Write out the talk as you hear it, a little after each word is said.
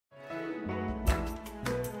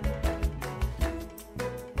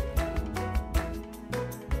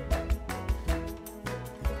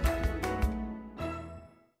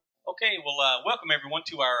Okay, well, welcome everyone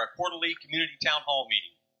to our quarterly community town hall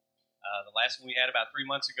meeting. The last one we had about 3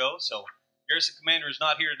 months ago, so Garrison Commander is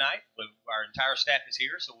not here tonight, but our entire staff is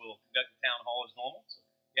here, so we'll conduct the town hall as normal. So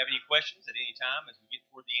if you have any questions at any time as we get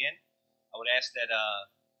toward the end, I would ask that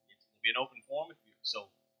it'll be an open forum. So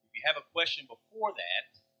if you have a question before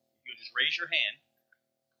that, if you'll just raise your hand,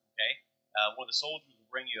 okay? One of the soldiers will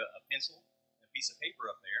bring you a pencil and a piece of paper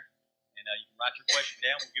up there. And you can write your question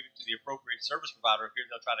down. We'll give it to the appropriate service provider up here.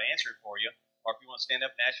 They'll try to answer it for you. Or if you want to stand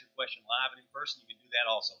up and ask your question live and in person, you can do that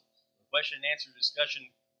also. The question and answer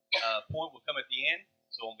discussion point will come at the end.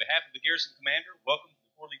 So on behalf of the Garrison Commander, welcome to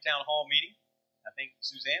the quarterly town hall meeting. I think,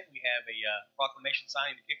 Suzanne, we have a proclamation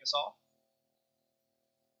signing to kick us off.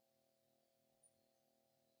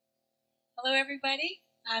 Hello, everybody.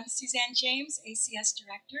 I'm Suzanne James, ACS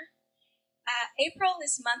Director. April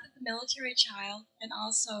is Month of the Military Child and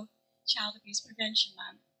also Child Abuse Prevention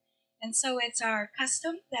Month. And so it's our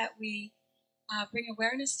custom that we bring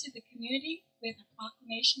awareness to the community with a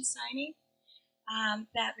proclamation signing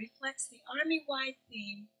that reflects the Army-wide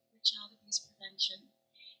theme for child abuse prevention.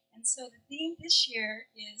 And so the theme this year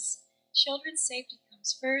is Children's Safety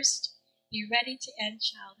Comes First, Be Ready to End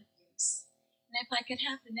Child Abuse. And if I could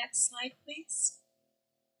have the next slide, please.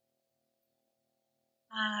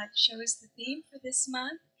 It shows the theme for this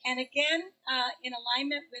month. And again, in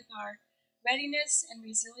alignment with our readiness and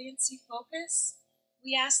resiliency focus,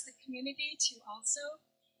 we ask the community to also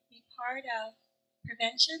be part of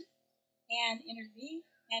prevention and intervene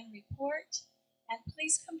and report. And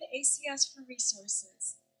please come to ACS for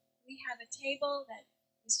resources. We have a table that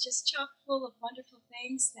is just chock full of wonderful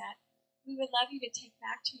things that we would love you to take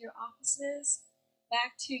back to your offices,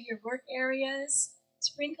 back to your work areas.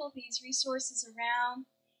 Sprinkle these resources around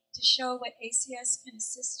to show what ACS can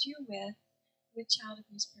assist you with child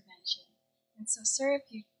abuse prevention. And so, sir, if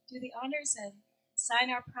you do the honors and sign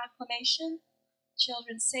our proclamation,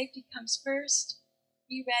 children's safety comes first,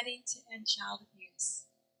 be ready to end child abuse.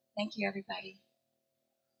 Thank you, everybody.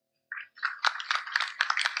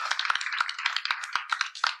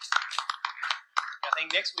 I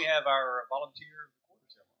think next we have our volunteer quarter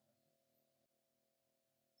ceremony.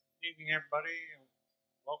 Good evening, everybody.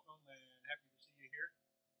 Welcome and happy to see you here.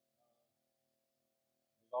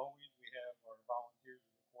 As always, we have our volunteers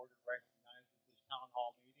of the quarter recognized at this town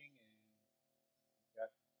hall meeting, and we've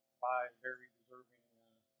got 5 very deserving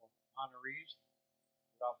honorees.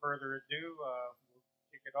 Without further ado, we'll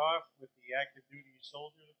kick it off with the active duty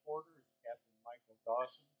soldier of the quarter. It's Captain Michael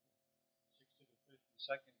Dawson, 6th to the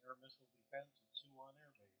 52nd Air Missile Defense at Suwon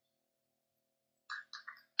Air Base.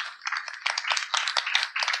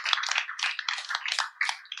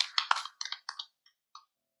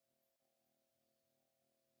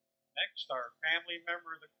 Next, our family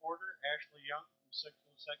member of the quarter, Ashley Young from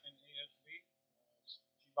 602nd ASB. She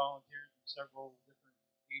volunteers in several different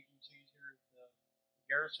agencies here at the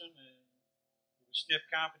Garrison, and it was stiff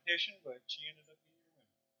competition, but she ended up being the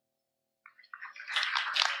winner.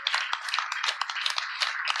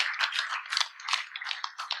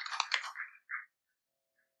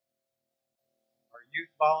 Our youth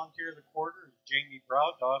volunteer of the quarter is Jamie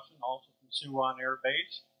Brow Dawson, also from Suwon Air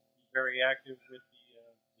Base. He's very active with the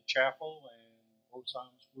chapel and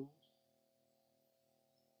Osam schools.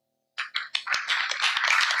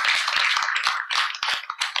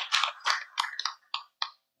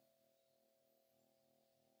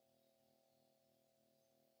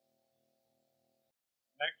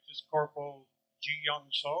 Next is Corporal Ji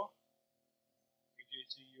Young So,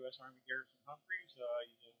 AJC U.S. Army Garrison Humphreys.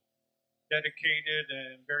 He's a dedicated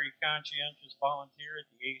and very conscientious volunteer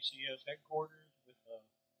at the ACS headquarters with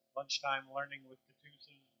lunchtime learning with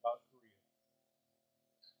Katusas about Korea.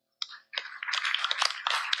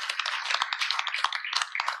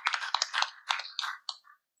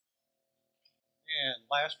 And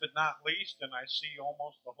last but not least, and I see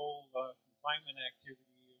almost the whole confinement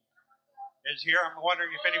activity is here. I'm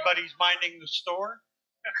wondering if anybody's minding the store.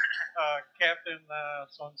 Captain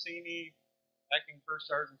Sonsini, Acting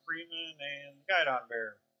First Sergeant Freeman, and Guidon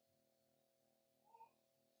Bear.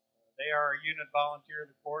 They are a unit volunteer of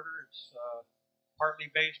the quarter. It's partly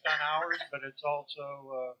based on hours, but it's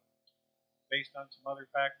also based on some other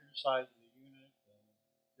factors, size of the unit,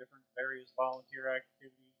 different various volunteer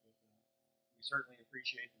activities. But we certainly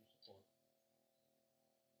appreciate their support.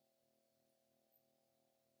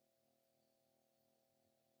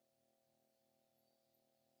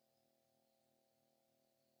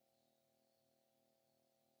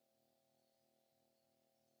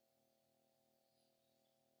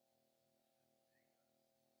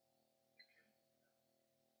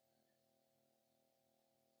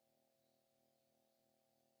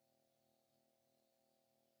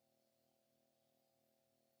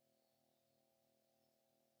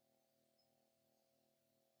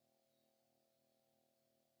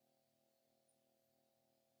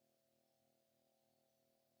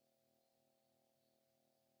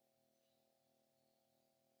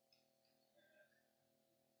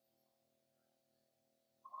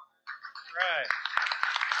 right.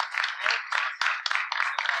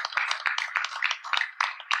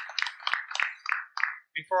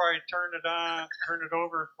 Before I turn it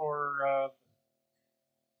over for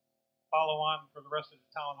follow on for the rest of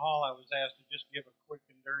the town hall, I was asked to just give a quick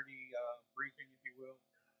and dirty briefing, if you will.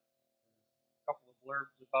 A couple of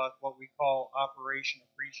blurbs about what we call Operation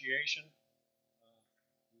Appreciation.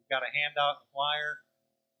 We've got a handout and flyer.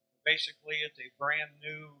 Basically, it's a brand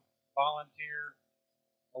new volunteer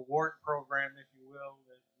award program, if you will,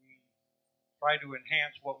 that we try to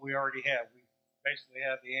enhance what we already have. We basically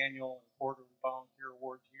have the annual and quarterly volunteer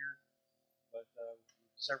awards here, but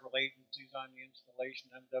several agencies on the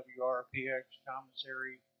installation, MWR, PX,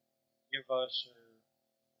 Commissary, give us, or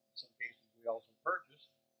in some cases we also purchase,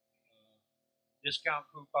 discount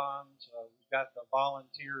coupons. We've got the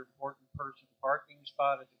volunteer important person parking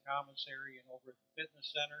spot at the commissary and over at the fitness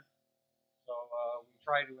center. So we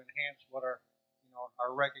try to enhance what our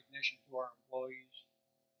recognition to our employees,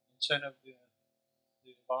 incentive to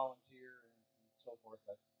volunteer, and so forth.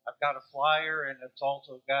 I've got a flyer, and it's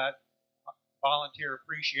also got Volunteer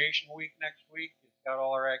Appreciation Week next week. It's got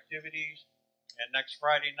all our activities. And next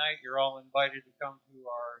Friday night, you're all invited to come to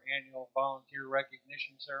our annual volunteer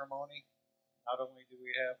recognition ceremony. Not only do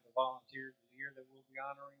we have the volunteers of the year that we'll be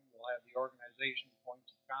honoring, we'll have the organization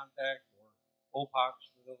points of contact, or OPOCs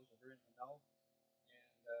for those that are in the know.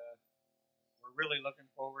 And we're really looking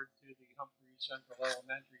forward to the Humphreys Central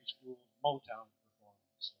Elementary School Motown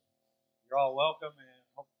performance. So you're all welcome, and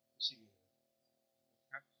hope to see you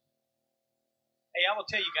there. Hey, I will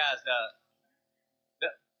tell you guys,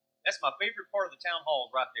 that's my favorite part of the town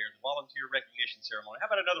hall right there, the volunteer recognition ceremony.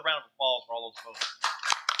 How about another round of applause for all those folks?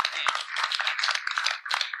 Man.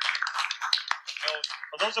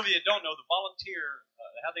 For those of you that don't know, the volunteer,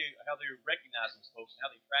 how they recognize those folks and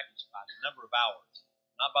how they track each by the number of hours,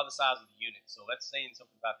 not by the size of the unit. So that's saying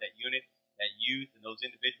something about that unit, that youth, and those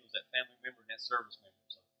individuals, that family member, and that service member.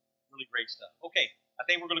 So really great stuff. Okay, I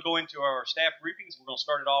think we're going to go into our staff briefings. We're going to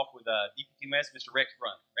start it off with DPTMS, Mr. Rex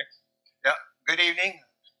Brunt. Rex? Yeah, good evening.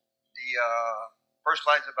 The first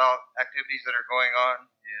slide's about activities that are going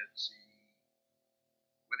on.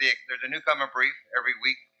 There's a newcomer brief every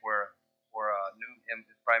week for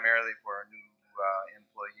primarily for new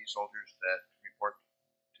employee soldiers that report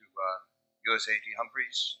to USAG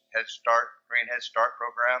Humphreys. Korean Head Start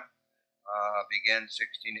program begins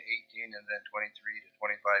 16 to 18 and then 23 to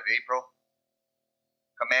 25 April.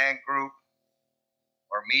 Command group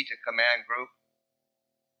or meet a command group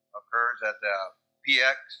occurs at the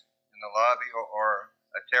PX in the lobby or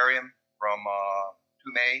atrium from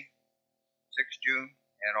 2 May, 6 June,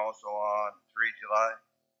 and also on 3 July.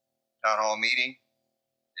 Town hall meeting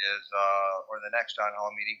is, or the next town hall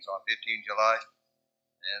meeting is on 15 July.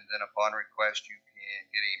 And then upon request, you can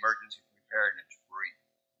get an emergency preparedness brief.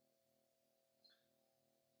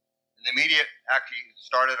 And the immediate actually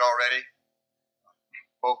started already.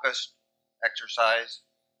 Focused exercise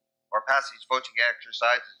or passage coaching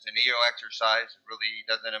exercise. It's an EO exercise. It really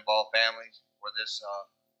doesn't involve families. For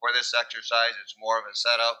this exercise, it's more of a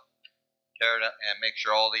setup, tear it up, and make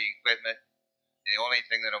sure all the equipment. The only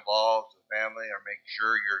thing that involves the family are make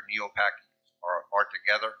sure your NEO packages are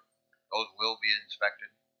together. Those will be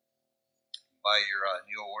inspected by your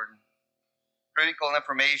NEO warden. Critical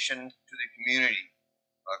information to the community.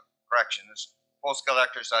 Correction, this full-scale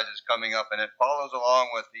exercise is coming up, and it follows along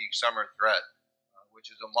with the summer threat, which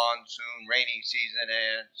is a monsoon rainy season,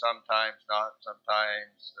 and sometimes not.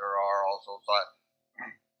 Sometimes there are also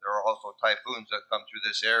typhoons that come through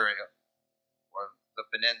this area or the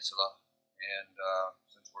peninsula. And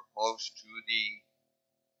since we're close to the,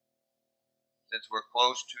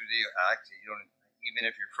 actually, even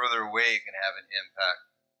if you're further away, it can have an impact.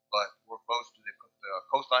 But we're close to the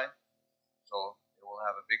coastline, so it will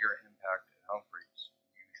have a bigger impact at Humphreys.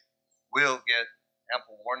 You will get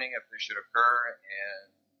ample warning if this should occur,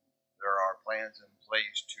 and there are plans in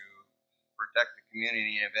place to protect the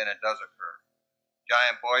community in the event it does occur.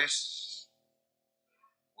 Giant voice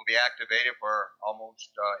will be activated for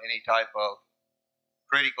almost any type of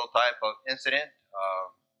critical type of incident,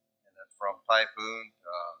 and that's from typhoon,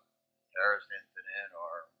 terrorist incident,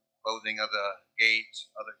 or closing of the gates,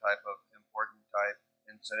 other type of important type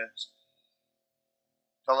incidents.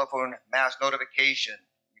 Telephone mass notification.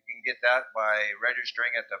 You can get that by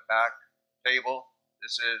registering at the back table.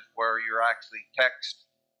 This is where you're actually text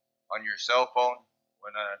on your cell phone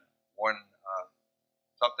when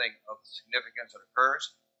something of significance that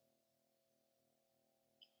occurs.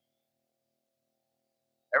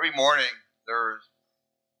 Every morning there's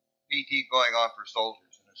PT going on for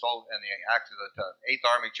soldiers, and the 8th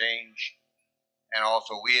Army change, and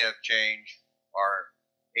also we have changed our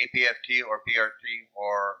APFT or PRT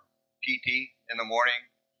or PT in the morning.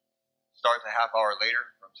 Starts a half hour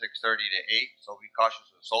later from 6:30 to 8, so be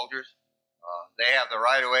cautious of soldiers. They have the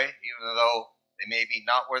right of way, even though they may be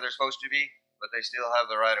not where they're supposed to be, but they still have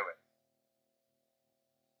the right of way.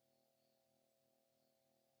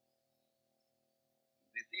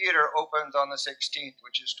 The theater opens on the 16th,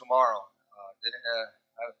 which is tomorrow.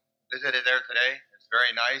 I visited there today. It's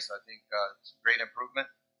very nice. I think it's a great improvement.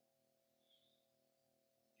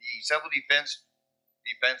 The civil defense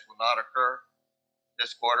will not occur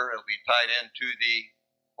this quarter. It'll be tied into the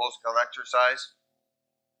full-scale exercise.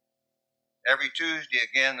 Every Tuesday,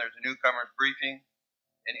 again, there's a newcomers briefing.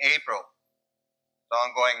 In April, it's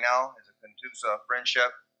ongoing now, is a Contusa Friendship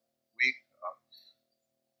Week.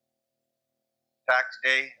 Tax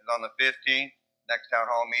Day is on the 15th. Next town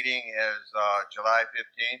hall meeting is July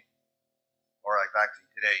 15th, or actually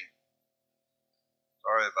today.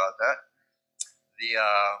 Sorry about that. The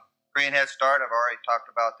Korean Head Start, I've already talked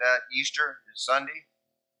about that. Easter is Sunday.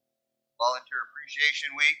 Volunteer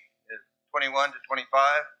Appreciation Week is 21 to 25.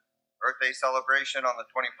 Earth Day celebration on the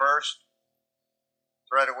 21st.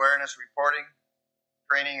 Threat awareness reporting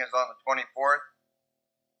training is on the 24th.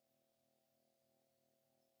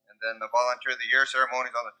 And then the Volunteer of the Year ceremony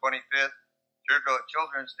is on the 25th.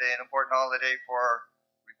 Children's Day, an important holiday for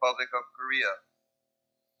Republic of Korea.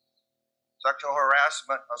 Sexual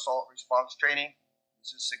harassment assault response training.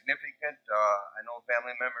 This is significant. I know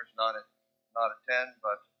family members not attend,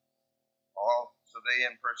 but all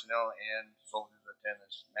civilian personnel and soldiers attend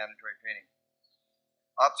this mandatory training.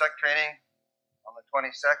 OPSEC training on the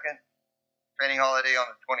 22nd, training holiday on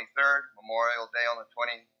the 23rd, Memorial Day on the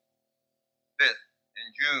 25th. In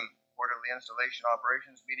June, quarterly installation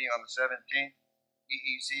operations meeting on the 17th,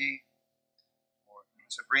 EEC or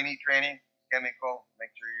Sabrini training, chemical,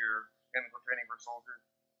 make sure your chemical training for soldiers,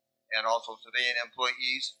 and also civilian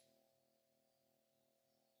employees.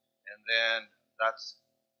 And then that's,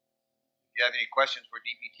 if you have any questions for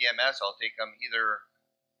DPTMS, I'll take them either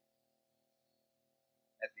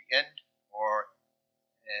at the end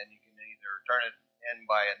and you can either turn it in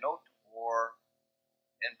by a note or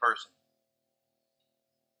in person.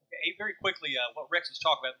 Okay, very quickly, what Rex was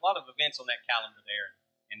talking about, a lot of events on that calendar there.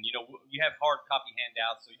 And you know, you have hard copy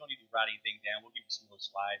handouts, so you don't need to write anything down. We'll give you some of those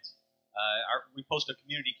slides. We post a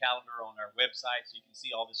community calendar on our website, so you can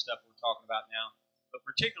see all this stuff we're talking about now. But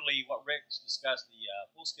particularly what Rex discussed, the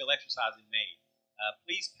full-scale exercise in May.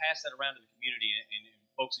 Please pass that around to the community and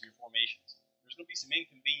folks in your formations. There's going to be some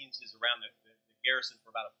inconveniences around the garrison for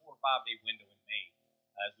about a 4 or 5 day window in May.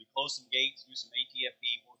 As we close some gates, do some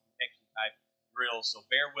ATFP, force protection type drills. So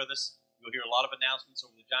bear with us. You'll hear a lot of announcements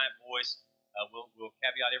over the giant voice. We'll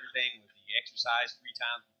caveat everything with the exercise 3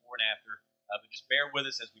 times before and after. But just bear with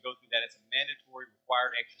us as we go through that. It's a mandatory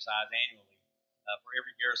required exercise annually for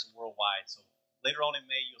every garrison worldwide. So later on in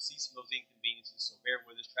May, you'll see some of those inconveniences. So bear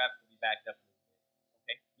with us. Traffic will be backed up a little bit.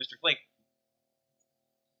 Okay, Mr. Clayton.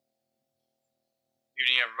 Good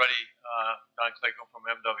evening, everybody. Don Clayton from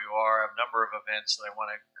MWR. I have a number of events that I want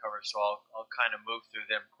to cover, so I'll kind of move through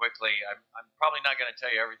them quickly. I'm probably not going to tell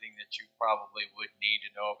you everything that you probably would need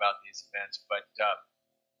to know about these events, but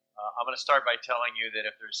I'm going to start by telling you that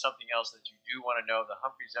if there's something else that you do want to know, the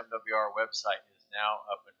Humphreys MWR website is now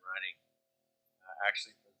up and running,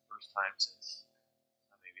 actually for the first time since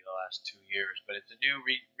maybe the last 2 years, but it's a new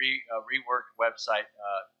reworked website.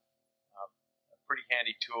 Pretty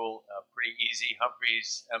handy tool, pretty easy,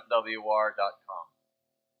 Humphrey'sMWR.com.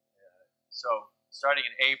 So starting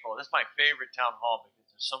in April, this is my favorite town hall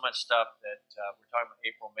because there's so much stuff that we're talking about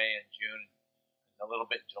April, May, and June, and a little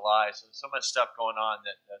bit in July. So there's so much stuff going on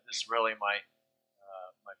that this is really my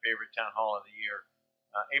favorite town hall of the year.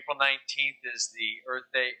 April 19th is the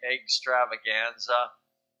Earth Day Egg Extravaganza.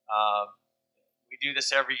 We do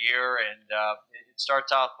this every year, and it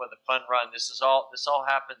starts off with a fun run. This all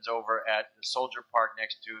happens over at the Soldier Park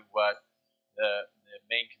next to the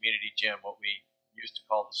main community gym, what we used to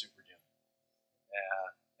call the Super Gym,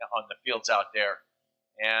 on the fields out there.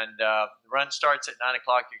 And the run starts at 9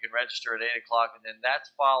 o'clock. You can register at 8 o'clock, and then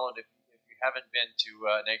that's followed. If you haven't been to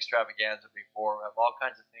an extravaganza before, we have all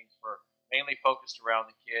kinds of things mainly focused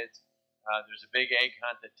around the kids. There's a big egg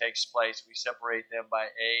hunt that takes place. We separate them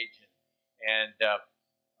by age and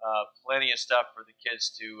plenty of stuff for the kids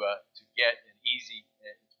to get and easy.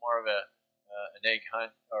 It's more of an egg hunt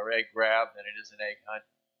or egg grab than it is an egg hunt.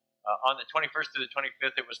 On the 21st through the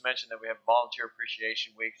 25th, it was mentioned that we have Volunteer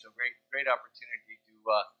Appreciation Week, so great opportunity to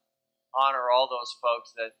honor all those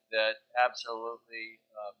folks that absolutely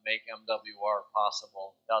make MWR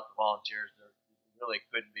possible. Without the volunteers, there really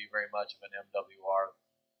couldn't be very much of an MWR.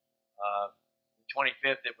 The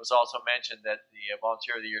 25th, it was also mentioned that the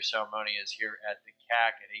Volunteer of the Year ceremony is here at the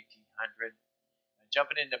CAC at 1800.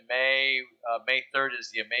 Jumping into May, May 3rd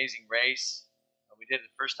is the Amazing Race. We did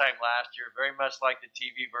it the first time last year, very much like the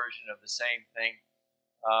TV version of the same thing.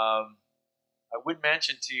 I would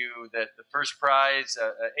mention to you that the first prize,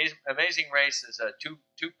 Amazing Race, is a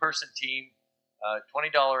two-person team,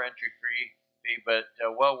 $20 entry fee, but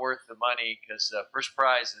well worth the money because first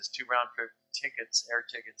prize is 2 round-trip tickets, air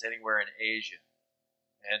tickets anywhere in Asia.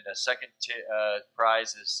 And the second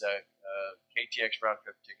prize is KTX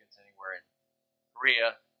round-trip tickets anywhere in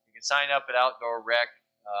Korea. You can sign up at Outdoor Rec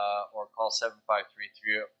or call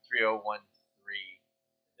 753-3013.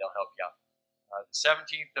 They'll help you out. The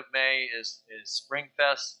 17th of May is Spring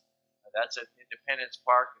Fest. That's at Independence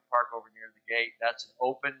Park, the park over near the gate. That's an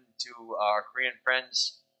open to our Korean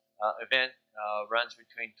Friends event. Runs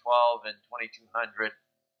between 12 and 2200.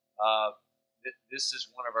 This is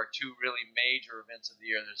one of our 2 really major events of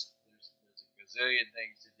the year. There's a gazillion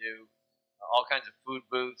things to do. All kinds of food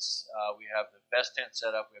booths. We have the fest tent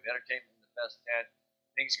set up. We have entertainment in the fest tent.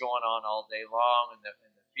 Things going on all day long, and the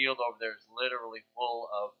field over there is literally full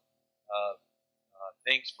of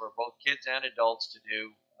things for both kids and adults to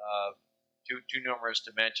do. Too numerous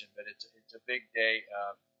to mention, but it's a big day.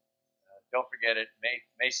 Don't forget it.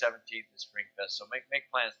 May 17th is Spring Fest, so make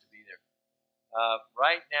plans to be there.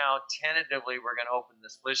 Right now, tentatively, we're going to open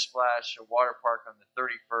the Splish Splash water park on the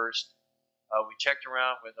 31st. We checked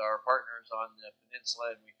around with our partners on the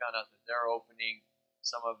peninsula, and we found out that they're opening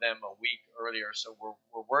some of them a week earlier. So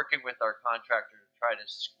we're working with our contractor to try to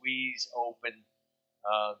squeeze open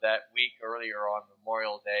that week earlier on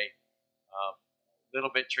Memorial Day. A little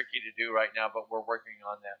bit tricky to do right now, but we're working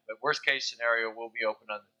on that. But worst case scenario, we'll be open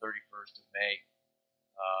on the 31st of May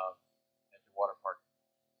at the water park.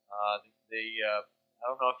 I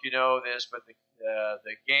don't know if you know this, but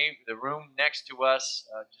the room next to us,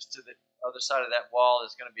 just to the other side of that wall,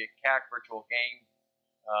 is going to be a CAC virtual game,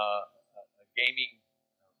 a gaming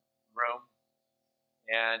room,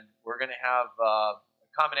 and we're going to have a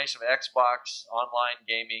combination of Xbox, online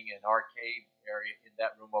gaming, and arcade area in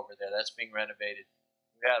that room over there. That's being renovated.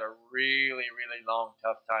 We've had a really, really long,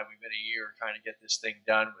 tough time. We've been a year trying to get this thing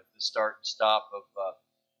done with the start and stop of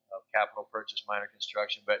capital purchase, minor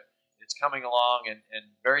construction, but it's coming along, and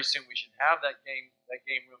very soon we should have that game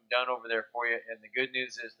room done over there for you. And the good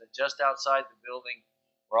news is that just outside the building,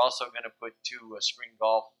 we're also going to put 2 spring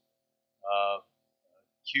golf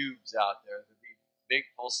cubes out there. They'll be big,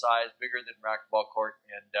 full size, bigger than racquetball court,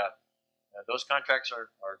 and those contracts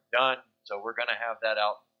are done. So we're going to have that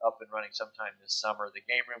up and running sometime this summer. The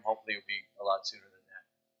game room hopefully will be a lot sooner than that.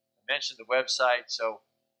 I mentioned the website, so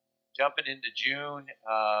jumping into June,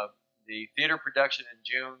 the theater production in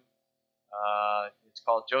June. It's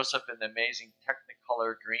called Joseph and the Amazing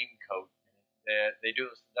Technicolor Dreamcoat. They do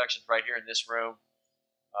those productions right here in this room.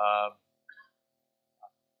 I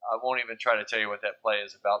won't even try to tell you what that play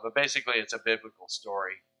is about, but basically it's a biblical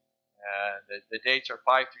story. And the dates are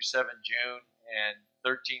 5 through 7 June and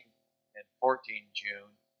 13 and 14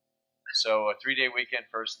 June. So a 3-day weekend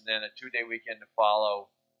first, and then a 2-day weekend to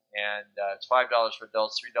follow. And it's $5 for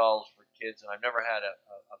adults, $3 for kids, and I've never had a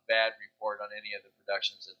bad report on any of the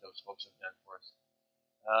productions that those folks have done for us.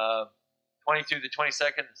 20 through the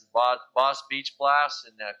 22nd is the Boss Beach Blast,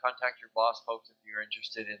 and contact your boss, folks, if you're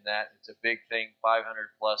interested in that. It's a big thing, 500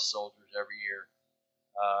 plus soldiers every year.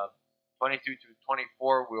 23 through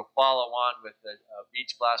 24, we'll follow on with the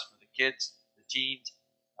Beach Blast for the kids, the teens,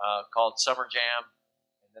 called Summer Jam.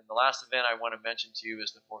 And then the last event I want to mention to you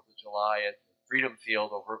is the 4th of July at Freedom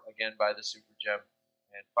Field over again by the Super Gym,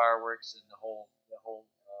 and fireworks and the whole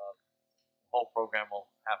program will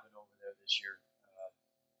happen over there this year,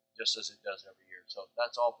 just as it does every year. So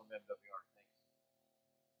that's all from MWR. Thanks.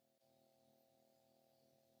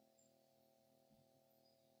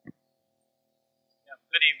 Yeah,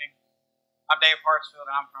 good evening. I'm Dave Hartsfield,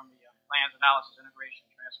 and I'm from the Plans Analysis Integration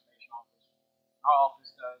and Transformation Office. Our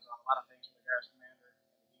office does a lot of things for the Garrison Commander and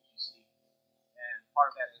the DGC, and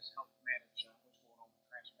part of that is help manage what's going on with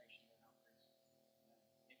transformation in Humphreys.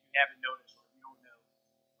 If you haven't noticed, or if you don't know,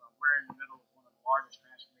 we're in the middle of one of the largest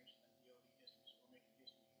transformations in DOD history, so we're making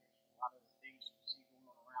history here. A lot of the things you see going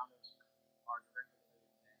on around us are directly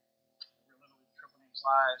related to that. We're literally tripling in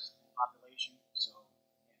size and population, so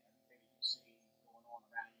everything that you see going on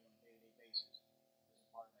around you on a day-to-day basis is a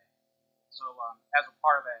part of that. So as a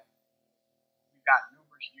part of that, we've got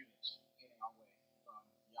numerous units heading our way from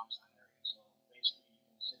the Youngstown area. So basically, you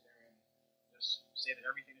can sit there and just say that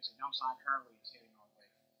everything that's in Youngstown currently is heading our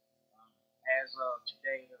way. As of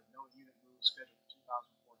today, there are no unit moves scheduled for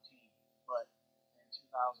 2014, but in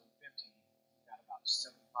 2015, we've got about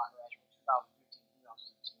 75, or actually 2015,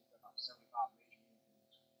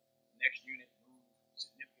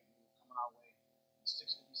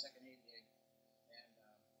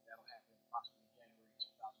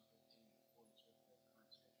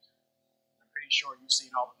 pretty sure you've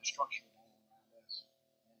seen all the construction going on around us.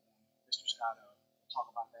 And Mr. Scott will talk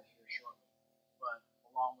about that here shortly. But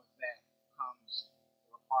along with that comes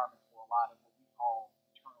the requirement for a lot of what we call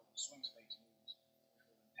internal swing space moves, which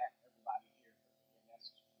will impact everybody here. But again,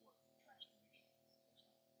 that's support transformation.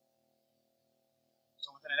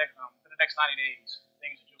 So within the next 90 days,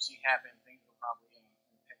 things that you'll see happen, things that will probably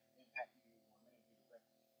impact you or many of you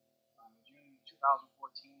directly. In June 2014,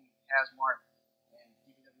 Hazmart and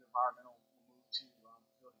DPW Environmental will move to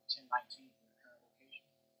building 1019 from their current location.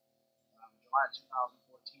 July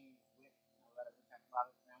 2014, WIC, that impact a lot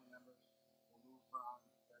of family members, will move from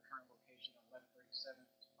their current location of 1137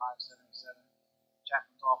 to 577.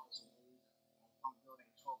 Chaplain's office will move from building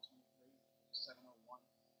 1223 to 701.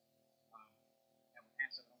 And with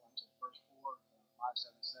hand 701 to the first floor,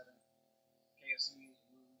 577. KSCs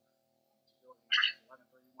will move to building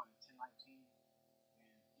 1131 and 1019.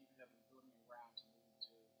 And DPW building and grounds will move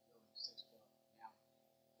to building 612. Now,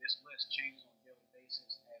 this list changes on a daily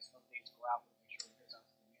basis as updates go out. We'll make sure it gets out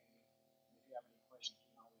to the community. And if you have any questions, you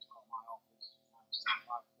can always call my office,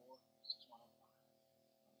 9754-6105.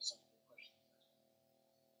 Subject to questions.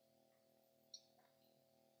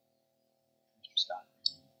 Mr. Scott.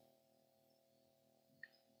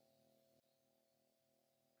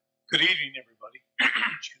 Good evening, everybody.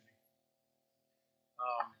 Excuse me.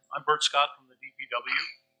 I'm Bert Scott from the DPW.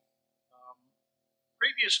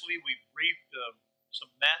 Previously, we briefed some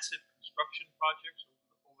massive construction projects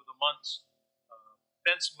over the months,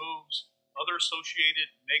 fence moves, other associated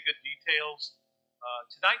mega details.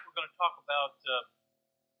 Tonight, we're going to talk about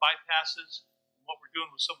bypasses and what we're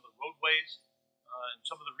doing with some of the roadways and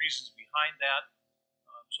some of the reasons behind that,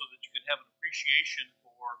 so that you can have an appreciation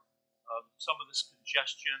for some of this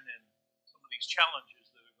congestion and some of these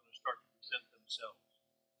challenges that are going to start to present themselves.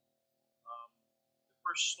 The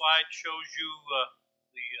first slide shows you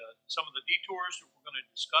some of the detours that we're going to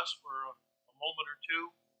discuss for a moment or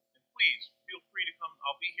two. And please, feel free to come.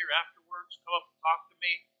 I'll be here afterwards. Come up and talk to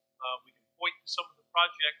me. We can point to some of the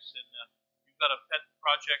projects, and if you've got a pet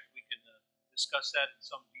project, we can discuss that in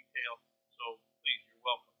some detail. So please, you're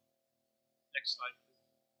welcome. Next slide, please.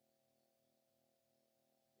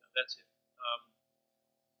 Yeah, that's it.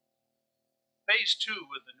 Phase 2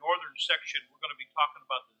 in the northern section, we're going to be talking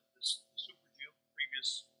about the Super Gym.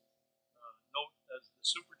 Previous note as the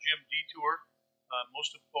Super Gym detour.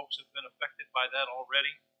 Most of the folks have been affected by that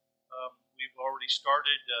already. We've already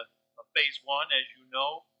started a phase 1, as you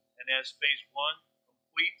know, and as phase 1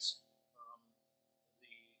 completes,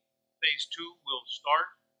 the phase 2 will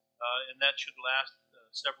start, and that should last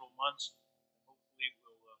several months. And hopefully,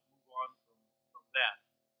 we'll move on from that.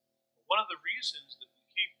 But one of the reasons that we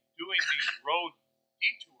keep doing these road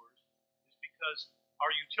detours is because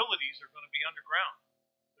our utilities are going to be underground.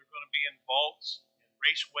 They're going to be in vaults and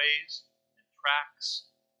raceways and tracks,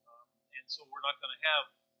 and so we're not going to have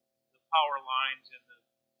the power lines and the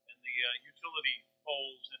utility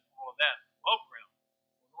poles and all of that above ground.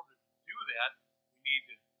 In order to do that, we need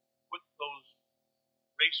to put those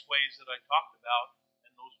raceways that I talked about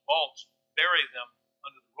and those vaults, bury them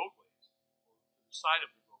under the roadways or to the side of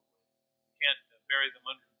the roadway. You can't bury them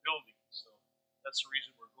under the buildings, so that's the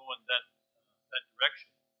reason we're going that direction.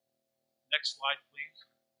 Next slide, please.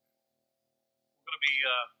 We're going to be,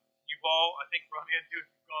 you've all, I think, run into, if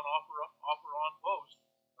you've gone off or on post,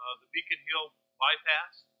 the Beacon Hill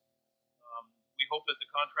bypass. We hope that the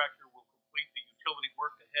contractor will complete the utility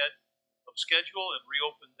work ahead of schedule and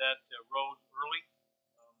reopen that road early.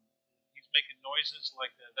 He's making noises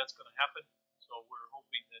like that's going to happen, so we're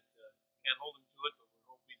hoping that, can't hold him to it, but we're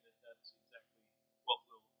hoping that that's exactly what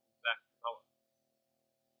will in fact develop.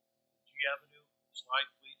 G Avenue, slide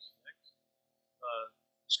please, next.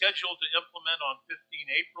 Scheduled to implement on 15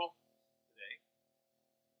 April today.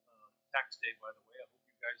 Tax day, by the way. I hope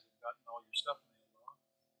you guys have gotten all your stuff mailed on.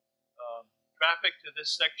 Traffic to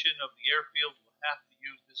this section of the airfield will have to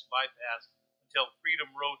use this bypass until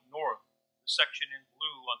Freedom Road North, the section in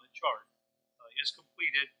blue on the chart, is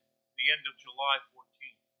completed the end of July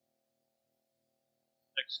 14th.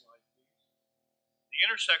 Next slide, please. The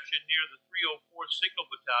intersection near the 304 Signal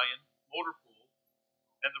Battalion motor pool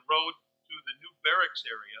and the road to the new barracks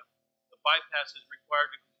area, the bypass is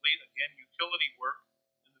required to complete, again, utility work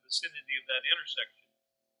in the vicinity of that intersection.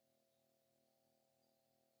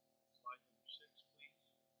 Slide number 6, please.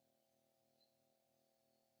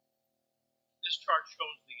 This chart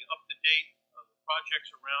shows the up-to-date the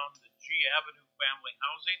projects around the G Avenue family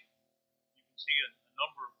housing. You can see a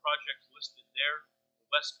number of projects listed there. The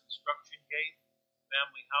West Construction Gate,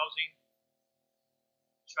 family housing,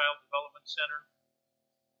 Child Development Center,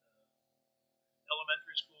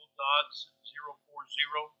 Elementary School Dodds 040,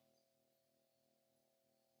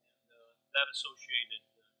 that associated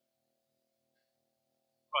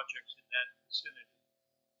projects in that vicinity.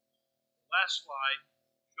 The last slide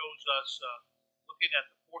shows us looking at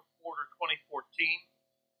the fourth quarter 2014.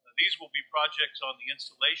 These will be projects on the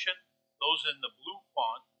installation. Those in the blue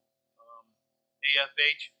font,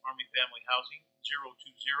 AFH, Army Family Housing, 020,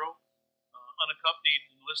 unaccompanied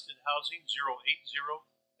enlisted housing, 080,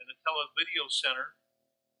 and the Televideo Center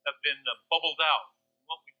have been bubbled out.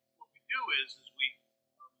 What we do is we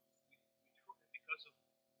because of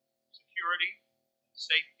security, and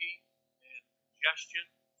safety, and congestion,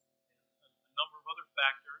 and a number of other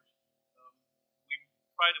factors, we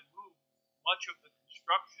try to move much of the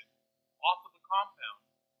construction off of the compound.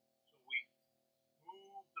 So we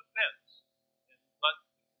move the fence and let the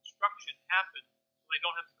construction happen so they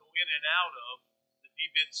don't have to go in and out of the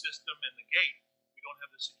DBID system and the gate. We don't have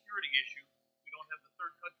the security issue. We don't have the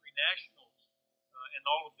third country nationals and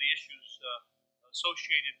all of the issues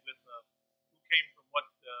associated with who came from what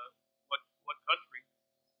country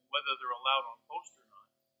and whether they're allowed on post or not.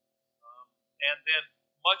 And then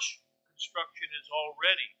much construction is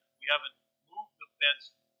already, we haven't moved the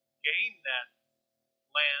fence, gained that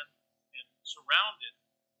land and surround it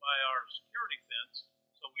by our security fence,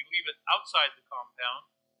 so we leave it outside the compound,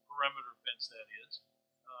 perimeter fence that is.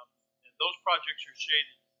 And those projects are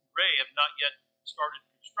shaded gray, have not yet started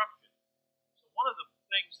construction. So one of the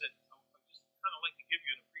things that I just kind of like to give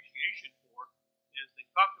you an appreciation for is they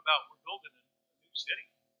talked about we're building a new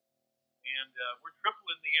city, and we're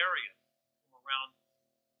tripling the area from around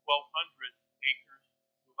 1,200 acres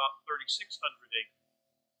to about 3,600 acres.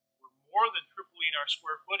 We're more than tripling our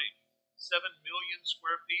square footage, 7 million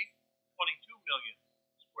square feet, 22 million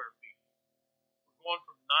square feet. We're going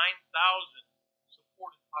from 9,000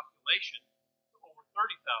 supported population to over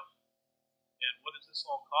 30,000. And what does this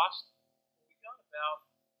all cost? Well, we got about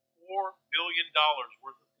 $4 billion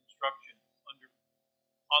worth of construction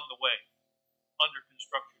on the way, under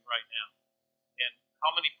construction right now. And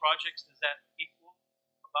how many projects does that equal?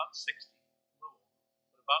 About 60, a little over,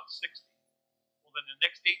 but about 60. Well, then the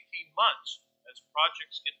next 18 months, as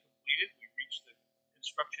projects get completed, we reach the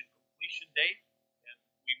construction completion date, and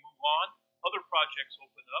we move on. Other projects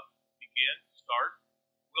open up, begin, start.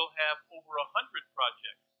 We'll have over 100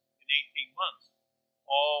 projects in 18 months,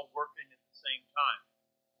 all working at the same time,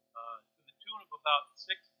 to the tune of about $6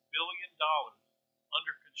 billion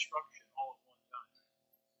under construction all at one time.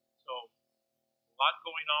 So a lot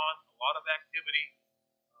going on, a lot of activity.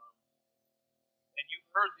 And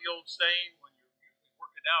you've heard the old saying when you're usually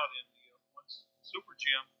working out in the once super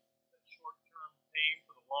gym, that short-term pain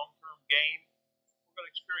for the long-term gain. We're going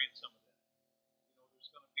to experience some of that. You know,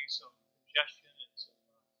 there's going to be some congestion and some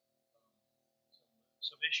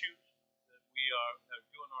issues that we are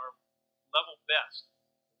doing our level best to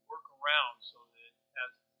work around so that it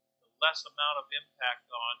has the less amount of impact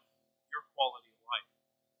on your quality of life.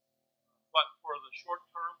 But for the short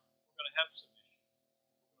term, we're going to have some issues.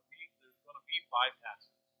 There's going to be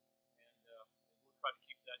bypasses, and we'll try to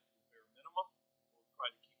keep that to a bare minimum. We'll try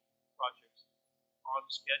to keep projects on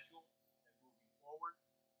schedule and moving forward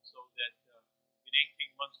so that in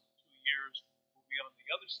 18 months to 2 years, we'll be on the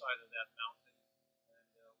other side of that mountain, and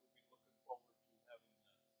we'll be looking forward to having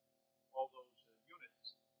all those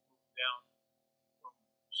units move down from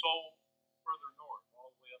Seoul further north,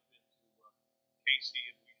 all the way up into KC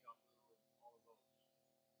and Weijangbu and all of those.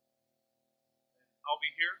 And I'll be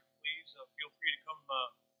here. Please feel free to come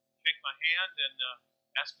shake my hand and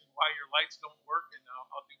ask me why your lights don't work, and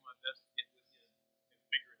I'll do my best to get with you and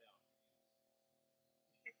figure it out.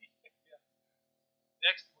 Yeah.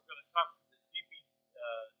 Next, we're going to talk to the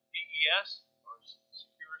DES, our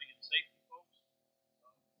security and safety folks.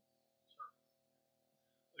 Sir.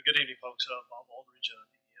 Good evening, folks. Bob Aldridge,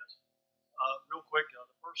 DES. Real quick,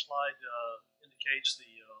 the first slide indicates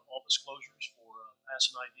the office closures for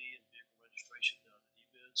pass and ID and vehicle registration, the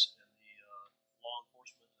DBIDs, and the law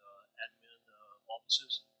enforcement admin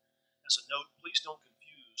offices. As a note, please don't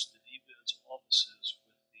confuse the DBIDs offices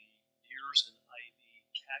with the DEERS and ID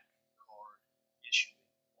CAC card issuing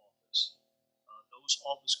office. Those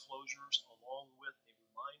office closures, along with a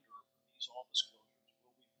reminder for these office closures,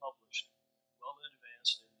 will be published well in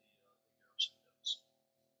advance in the garrison notes.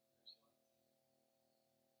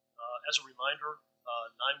 As a reminder,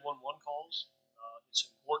 911 calls. It's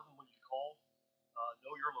important when you call.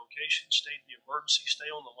 Know your location, state the emergency, stay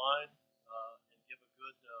on the line, and give a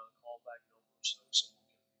good callback number so someone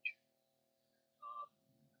can reach you.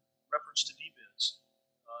 Reference to DBIDs.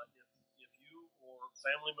 If you or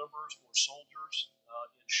family members or soldiers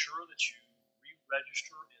ensure that you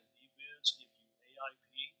re-register in DBIDs, if you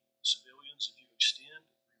AIP civilians, if you extend,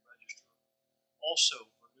 re-register. Also,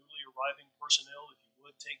 for newly newly arriving personnel, if you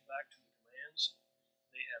would take back to the commands,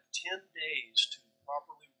 they have 10 days to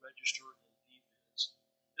properly register in DBIDS.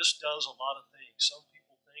 This does a lot of things. Some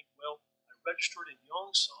people think, well, I registered in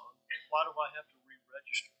Yongsan, why do I have to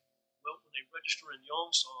re-register? Well, when they register in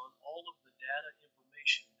Yongsan, all of the data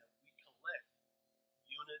information that we collect,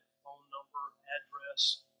 unit, phone number,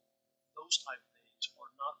 address, those type things,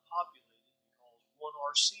 are not populated because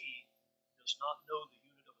 1RC does not know the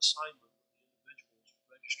unit of assignment with the individuals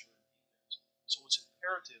register in DBIDS. So it's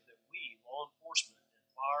imperative that we, law enforcement and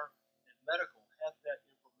fire and medical, have that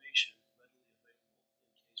information readily available in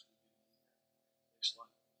case we do need that. Next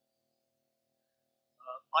slide.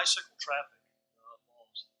 Bicycle traffic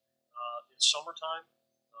laws. It's summertime.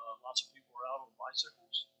 Lots of people are out on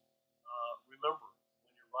bicycles. Remember,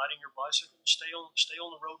 when you're riding your bicycle, stay on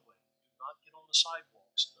the roadway. Do not get on the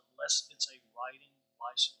sidewalks unless it's a riding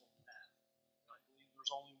bicycle path. And I believe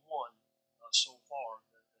there's only one so far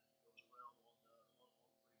that goes around on Freedom Field.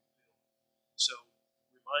 So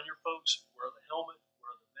remind your folks, wear the helmet,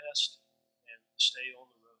 wear the vest, and stay on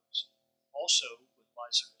the roads. Also, with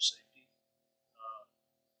bicycle safety,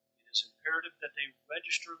 it is imperative that they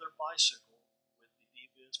register their bicycle with the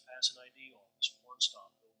DBIDS Pass and ID office, one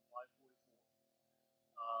stop, building 544.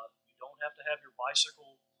 You don't have to have your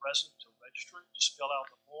bicycle present to register it. Just fill out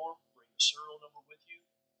the form, bring the serial number with you,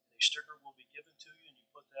 and a sticker will be given to you, and you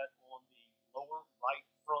put that on the lower right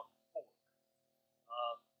front fork.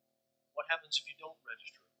 What happens if you don't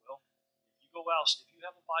register it? Well, if you go out, if you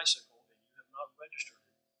have a bicycle and you have not registered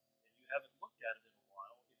it, and you haven't looked at it in a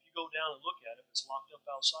while, if you go down and look at it, if it's locked up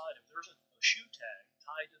outside, if there's a shoe tag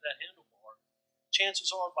tied to that handlebar,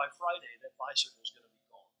 chances are by Friday that bicycle is going to be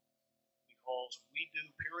gone. Because we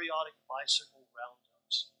do periodic bicycle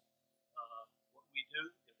roundups. What we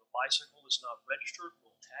do, if a bicycle is not registered,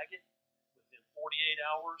 we'll tag it. Within 48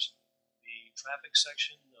 hours, the traffic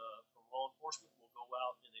section from law enforcement will go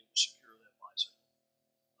out and they will secure that bicycle.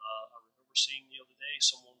 I remember seeing the other day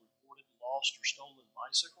someone reported lost or stolen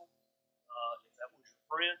bicycle. If that was your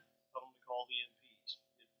friend, tell them to call the MPs.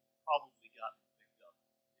 It probably got picked up.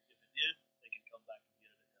 If it did, they can come back and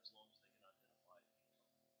get it as long as they can identify it.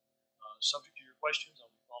 Subject to your questions,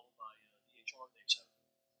 I'll be followed by DHR Dave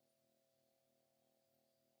Satterfield.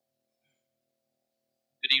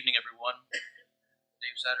 Good evening, everyone.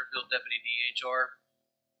 Dave Satterfield, Deputy DHR.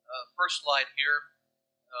 First slide here.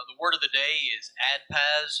 The word of the day is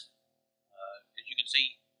ADPAS. As you can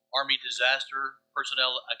see, Army Disaster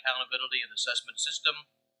Personnel Accountability and Assessment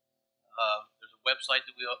System. There's a website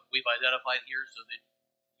that we've identified here so that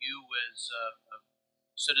you as a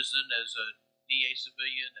citizen, as a DA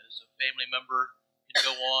civilian, as a family member can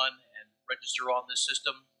go on and register on this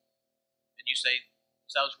system. And you say,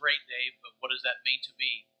 sounds great, Dave, but what does that mean to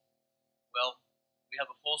me? Well, we have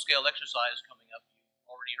a full-scale exercise coming up. You've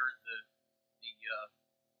already heard the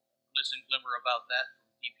listen glimmer about that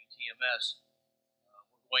from DPTMS.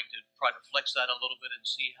 We're going to try to flex that a little bit and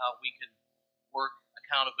see how we can work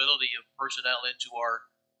accountability of personnel into our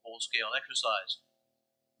full-scale exercise.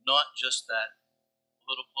 Not just that, a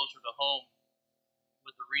little closer to home,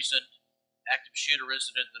 with the recent active shooter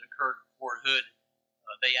incident that occurred at Fort Hood,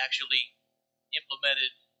 they actually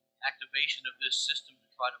implemented activation of this system to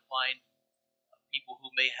try to find people who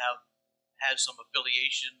may have had some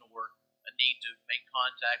affiliation or a need to make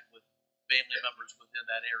contact with family members within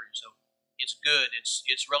that area. So it's good.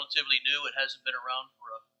 It's relatively new. It hasn't been around for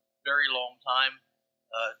a very long time.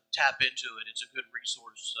 Tap into it. It's a good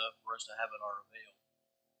resource for us to have at our avail.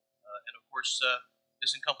 And of course,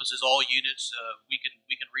 this encompasses all units. We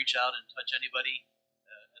can reach out and touch anybody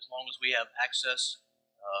as long as we have access.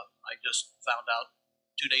 I just found out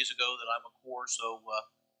 2 days ago that I'm a Corps, so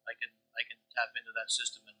I can tap into that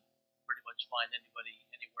system and pretty much find anybody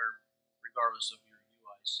anywhere, regardless of your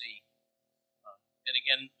UIC. And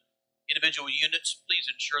again, individual units, please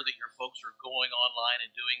ensure that your folks are going online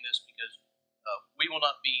and doing this, because we will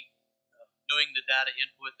not be doing the data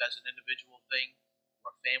input as an individual thing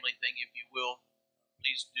or a family thing, if you will.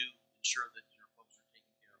 Please do ensure that your folks are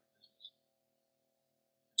taking care of business.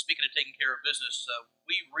 Speaking of taking care of business,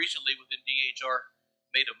 we recently within DHR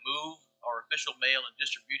made a move. Our official mail and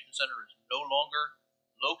distribution center is no longer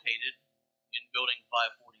located in building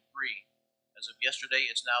 543. As of yesterday,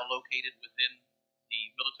 it's now located within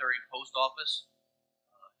the military post office.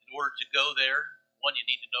 In order to go there, one, you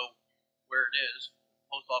need to know where it is. The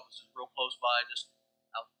post office is real close by, just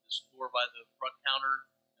out this door by the front counter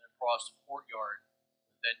and across the courtyard.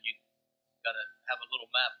 Then you got to have a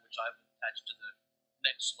little map, which I've attached to the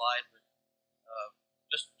next slide. But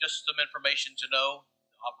just some information to know.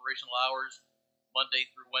 The operational hours, Monday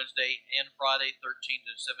through Wednesday and Friday, 13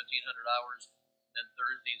 to 1700 hours. then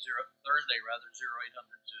Thursday 0800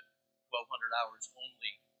 to 1200 hours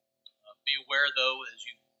only. Be aware though, as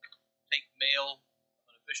you take mail of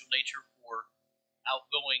an official nature for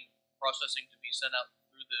outgoing processing to be sent out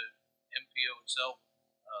through the MPO itself,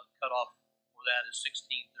 cutoff for that is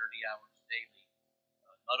 1630 hours daily.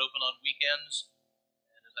 Not open on weekends,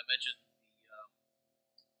 and as I mentioned,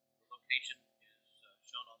 the location is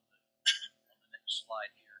shown on the next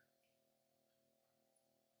slide here.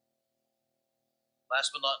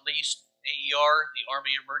 Last but not least, AER, the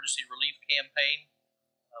Army Emergency Relief Campaign.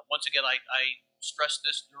 Once again, I stressed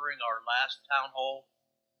this during our last town hall.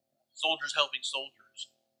 Soldiers helping soldiers.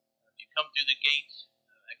 If you come through the gate,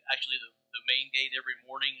 actually the main gate every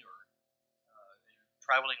morning, or you're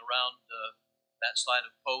traveling around that side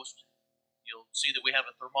of post, you'll see that we have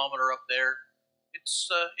a thermometer up there. It's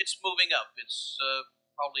moving up. It's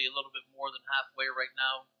probably a little bit more than halfway right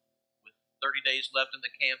now. With 30 days left in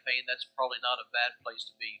the campaign, that's probably not a bad place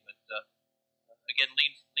to be. But again,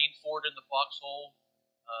 lean forward in the foxhole.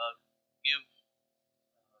 Give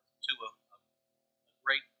to a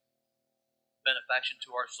great benefaction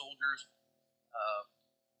to our soldiers.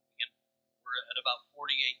 Again, we're at about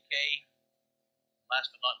 48K.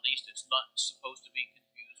 Last but not least, it's not supposed to be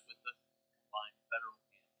confused with the combined federal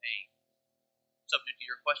campaign. Subject to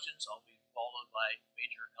your questions, I'll be followed by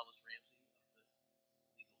Major Ellis Ramsey of the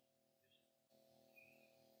Legal Division.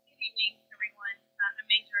 Good evening, everyone. I'm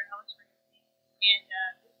Major Ellis Ramsey, and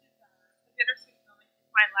this is a bittersweet moment. It's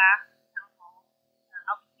my last town hall.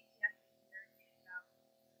 I'll be teaching at the year in East Coast,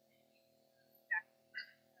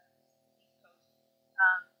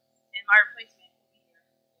 and my replacement will be here.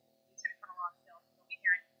 Lieutenant Colonel Rossdale will be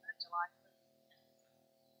here in July.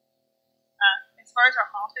 As far as our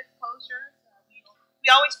office closures, we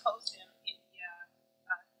always post them in the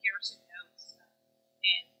Garrison notes,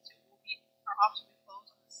 and so our office will be closed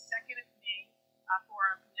on the 2nd of May for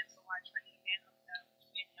our peninsula-wide training event, which will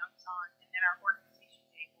be in Youngstown, and then our organization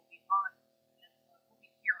day will be on the peninsula. We'll be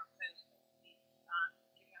here on post. We'll be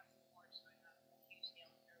giving out some awards for a huge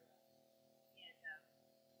scale area, and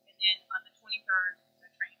then on the 23rd is the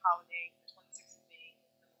training holiday. The 26th of May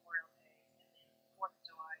is the Memorial Day, and then the 4th of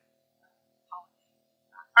July holiday.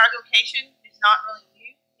 Our location is not really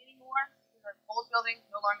new anymore. The old building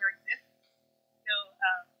no longer exists. So,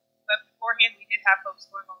 but beforehand, we did have folks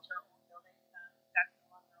going over to our old building. That's no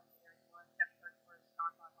longer over there anymore. 734 is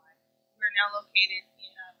gone by. We are now located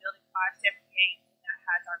in building 578, and that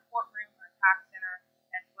has our courtroom, our tax center,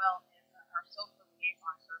 as well as our social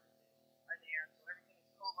liaison services are there. So everything is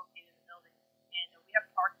co-located in the building. And we have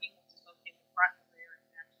parking, which is located in front and rear, and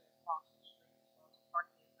actually across the street as well. So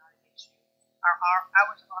parking is not an issue. Our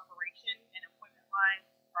hours of operation and appointment line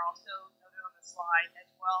are also noted on the slide, as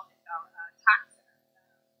well as our tax center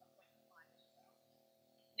appointment line as well.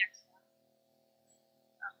 Next one.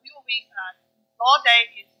 We will be law day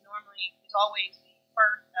is always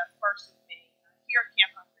the first of May. Here at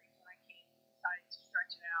Camp Humphreys, when I came, we decided to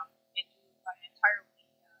stretch it out and do an entire week.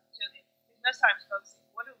 So that most times folks say,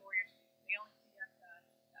 "What do lawyers do?" They only see us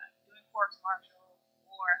doing courts martial,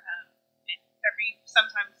 or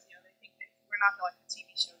sometimes they think that we're not like the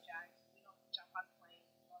TV show JAG. We don't jump on planes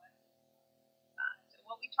and all that. So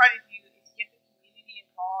what we try to do is get the community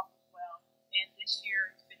involved as well. And this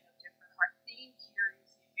year it's been no different. Our theme here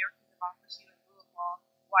is the American democracy and the rule of law.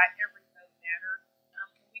 Why every vote matters.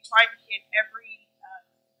 We try to hit every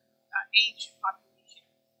age population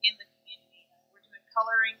in the community. We're doing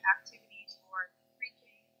coloring activities for pre-K,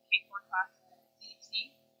 K-4 classes at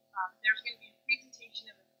CHC. There's going to be a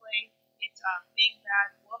presentation of a play. It's Big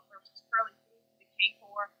Bad Wolf versus Curly Pig, the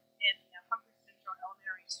K4 and the Humphreys Central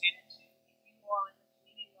Elementary students. If you all in the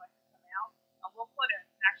community would like to come out, we'll put an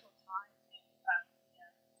actual time in the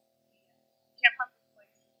Camp Humphreys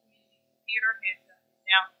Place Community Theater is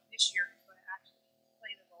now this year is going to actually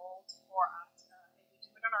play the roles for us. And we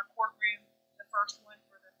do it in our courtroom, the first one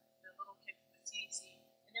for the little kids at the CDC,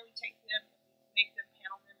 and then we take them and we make them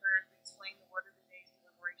panel members, we explain the word of the day's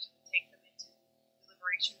deliberation, we take them into the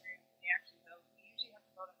deliberation room, and they actually vote. We usually have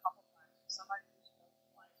to vote a couple times. Somebody usually votes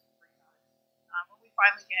twice or 3 times. When we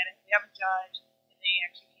finally get it, we have a judge, and they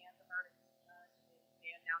actually hand the verdict to the judge, and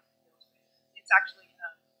they announce the guilt. It's actually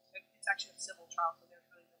a civil trial, so there's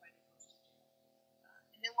really nobody who goes to jail.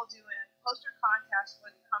 And then we'll do a poster contest for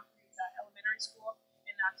the Humphreys Elementary School,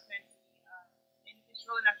 and that's going to be, and it's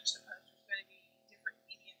really not just a poster, it's going to be different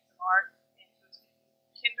mediums of art, and so it's going to be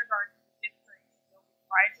kindergarten to 5th grade. There'll be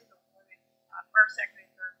prizes awarded first, second,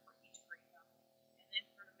 and third for each grade level. And then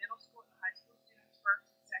for the middle school and the high school students, first,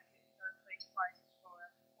 and second, and third place prizes for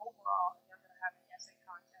overall, and they're going to have an essay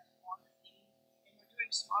contest on the theme, and we're doing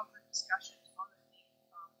small group discussions on the theme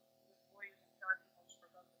with lawyers and therapists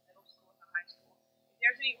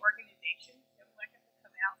there's any organization that would like us to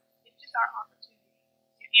come out, it's just our opportunity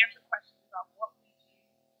to answer questions about what we do,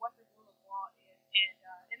 what the rule of law is,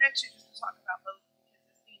 and actually just to talk about both, because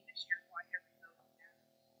the theme this year is why every vote matters.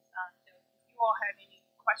 So if you all have any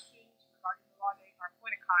questions regarding the law day, our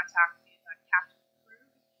point of contact is Captain Krug.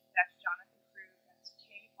 That's Jonathan Krug. That's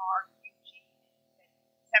KRUG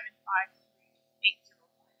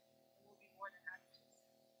 753-805. And we'll be more than happy to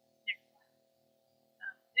assist. Next slide.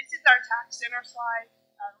 This is our tax center slide.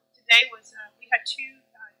 Today was we had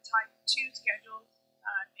type 2 schedules,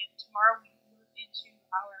 and tomorrow we move into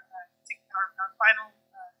our final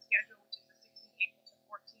schedule, which is the 16th April to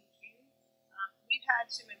 14th June. We've had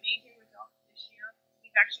some amazing results this year.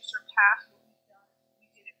 We've actually surpassed what we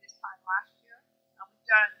did at this time last year. We've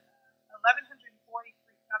done 1,143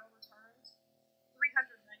 federal returns,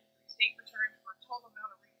 393 state returns, for a total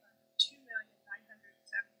amount of refunds of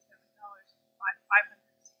 $2,977,500.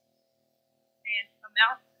 And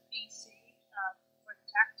amount fees saved for the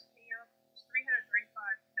taxpayer is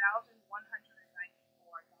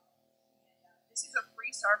 $335,194. And this is a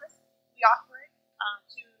free service we offer it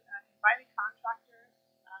to invited contractors,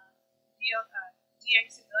 DA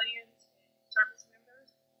civilians, and service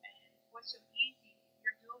members. And what's so easy, if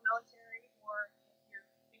you're dual military or if your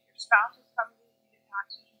spouse is coming to do the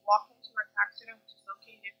taxes, you walk into our tax center, which is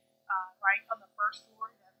located right on the first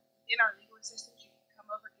floor in our legal assistance. You can come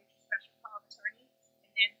over, get your special power of attorney, and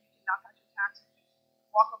then you can knock out your taxes. Just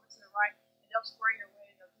walk over to the right, and they'll square your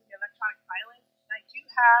way. They'll do the electronic filing. And I do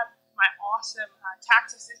have my awesome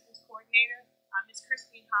tax assistance coordinator, Miss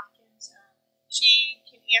Christine Hopkins. She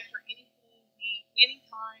can answer anything,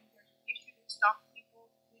 anytime there's an issue that stops people.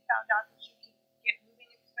 We found out that you can get moving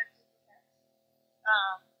expenses with that.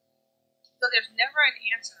 So there's never an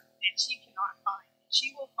answer that she cannot find.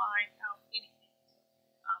 She will find out anything.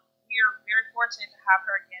 We are very fortunate to have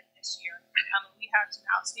her again this year. We have some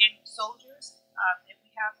outstanding soldiers that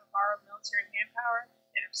we have from borrowed military manpower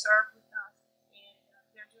that have served with us, and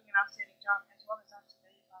they're doing an outstanding job, as well as our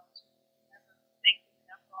civilian volunteers. We never thank them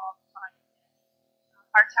enough for all the time.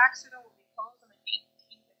 Our tax center will be closed on the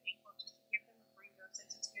 18th of April, just to give them a breather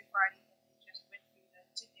since it's Good Friday and we just went through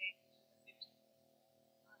today, which is the 15th.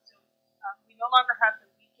 So we no longer have the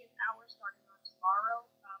weekend hours starting on tomorrow,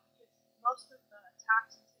 because most of the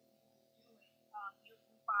taxes that we've been doing, you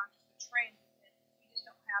find just a trend that we just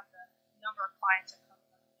don't have the number of clients that come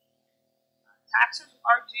on the weekend. Taxes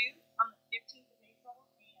are due on the 15th of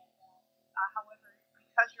April, and however,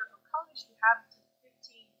 because you're OCONUS, you have until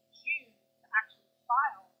 15 June to actually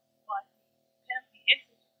file, but the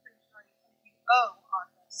interest accrues starting if you owe on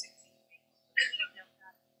the 16th of April. So you know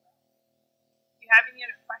that as well. If you have any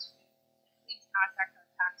other questions, please contact our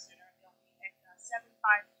tax center. They'll be at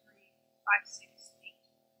 753-5680.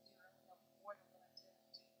 They'll be more than willing to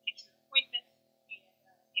get your appointment and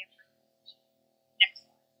answer your questions. Next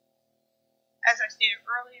slide. As I stated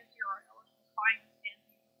earlier, here are eligible clients and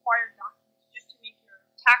the required documents just to make your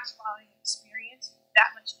tax filing experience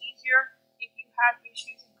that much easier. If you have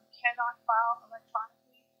issues and you cannot file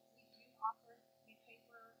electronically, we do offer the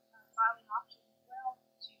paper filing option as well.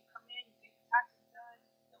 So you come in, you get your taxes done,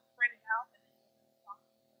 they'll print it out, and then you'll bring the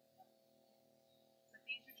documents.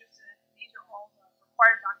 So these are all the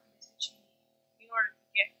required documents that you need in order to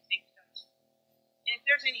get things done. And if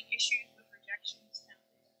there's any issues with rejections, and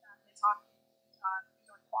Ms. Hopkins is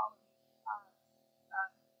our quality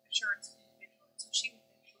assurance individual, so she will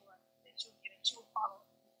make sure that she will follow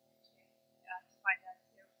up with you today to find out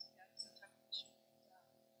if there was some type of issue that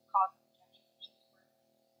caused the rejection.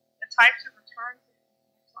 The types of returns that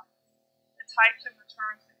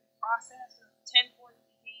we process are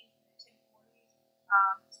 1040Ds and 1040s.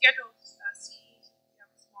 Schedule C's, if you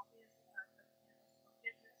have a small business, and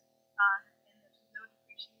there's no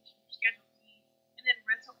depreciation. Your Schedule D, and then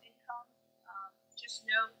rental income. Just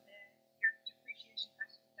know that your depreciation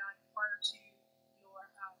has to be done prior to your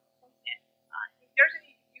appointment. If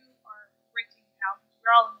you are renting houses,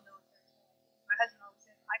 we're all in the military. So my husband always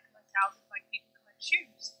says, I collect houses like people collect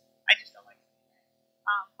shoes. I just don't like to do that.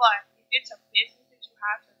 But if it's a business that you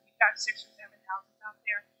have, so if you've got 6 or 7 houses out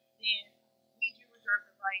there, then we do reserve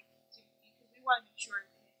the right to, because we want to make sure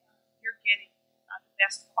that you're getting the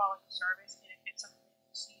best quality service. And if it's something that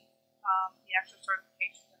you see the actual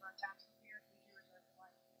certifications of our tax preparers, we do reserve the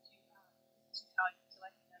right to tell you, to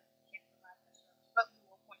let you know that we can't provide that service, but we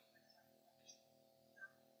will point you in the right direction.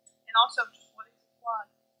 And also, just wanted to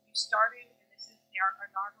plug, we started, and this is our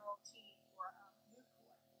inaugural team for Moot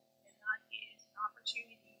Court, and that is an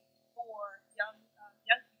opportunity for young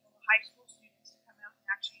people, high school students, to come out and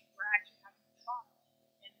actually have a trial,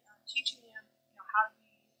 and teaching them, how to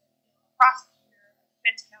be a prosecutor, a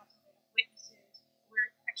defense counsel, witnesses. We're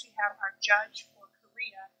have our judge for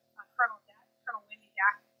Korea, Colonel Wendy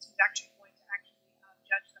Dackins, who's actually going to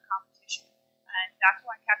judge the competition. And that's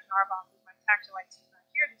why Captain Arbaugh, who's my tactical IT, is not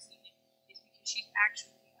here this evening, is because she's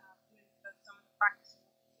actually doing some of the practicing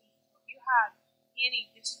with the team. So if you have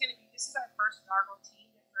this is our first inaugural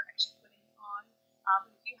team that we're actually putting on.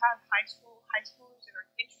 If you have high schoolers that are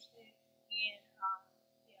interested in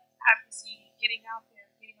advocacy, getting out there,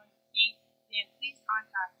 getting on your feet, then please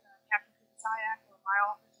contact Captain Kubisayak or my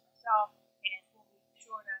office or myself, and we'll be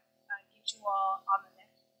sure to get you all on the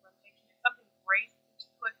next rotation. It's something great to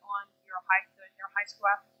put on your high school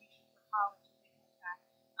application for college and things like that.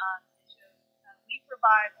 We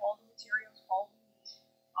provide all the materials, all we need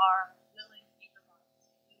are willing, eager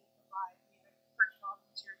bodies. We have purchased all the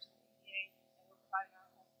materials from the EPA, and we're providing our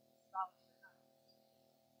own volunteer time.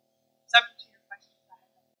 Subject to your questions, I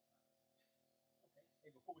have no. Okay.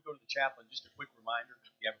 Hey, before we go to the chaplain, just a quick reminder: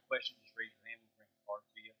 if you have a question, just raise your hand. We'll bring a card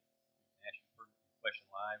to you. You can ask your question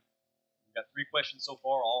live. We've got 3 questions so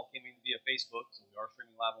far. All came in via Facebook, so we are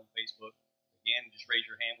streaming live on Facebook. Again, just raise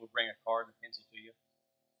your hand. We'll bring a card and a pencil to you.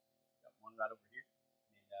 Got one right over here.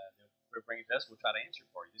 And they'll bring it to us. We'll try to answer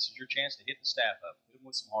it for you. This is your chance to hit the staff up. Hit them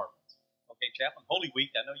with some hard ones. Okay, Chaplain. Holy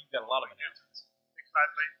Week. I know you've got a lot of announcements. Next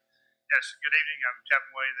slide, please. Yes, good evening. I'm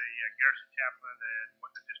Chaplain Way, the Garrison Chaplain, and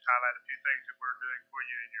want to just highlight a few things that we're doing for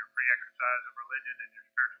you in your free exercise of religion and your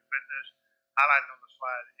spiritual fitness. Highlighted on the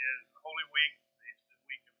slide is Holy Week. It's the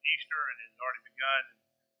week of Easter, and it's already begun,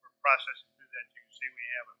 and we're processing through that. You can see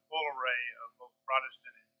we have a full array of both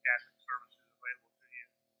Protestant and Catholic services available to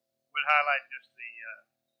you. We'll highlight just the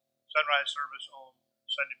sunrise service on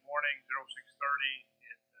Sunday morning, 06:30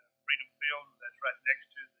 at Freedom Field. That's right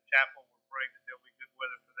next to the chapel. We're praying that there'll be good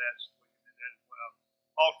weather for that, so we can do that as well.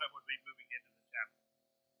 Alternate would be moving into the chapel.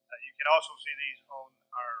 You can also see these on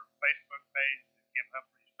our Facebook page, the Camp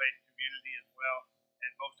Humphreys Faith Community as well,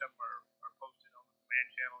 and most of them are posted on the command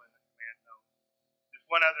channel and the command note. Just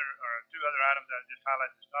two other items that I just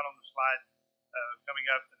highlighted that's not on the slide. Coming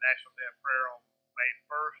up, the National Day of Prayer on May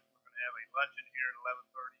 1st. We're going to have a luncheon here at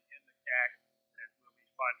 11:30 in the CAC, and we'll be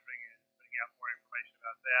sponsoring and putting out more information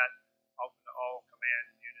about that, open to all command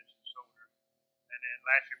units and soldiers. And then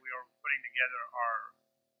lastly, we are putting together our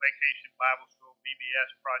Vacation Bible School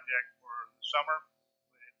VBS project for the summer.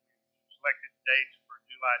 We've selected dates for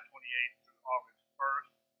July 28th through August 1st.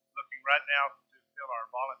 Looking right now to fill our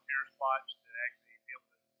volunteer spots to actually be able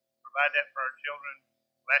to provide that for our children.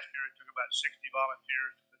 Last year it took about 60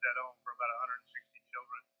 volunteers to put that on for about 160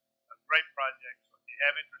 children. A great project. So if you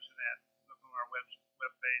have interest in that, look on our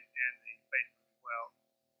webpage and the Facebook as well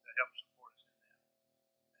to help support us in that.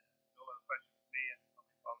 No other questions for me, and I'll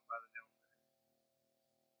be followed by the gentleman.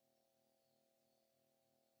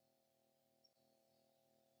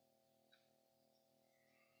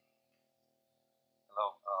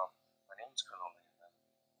 Hello, my name is Colonel Lin. I'm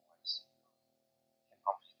Camp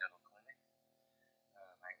Humphreys Dental Clinic.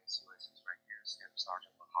 My NCOS is right here, Staff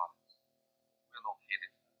Sergeant Muhammad. We're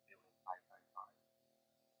located in building 555,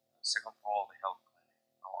 second floor of the health clinic.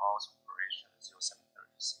 Our hours of operation is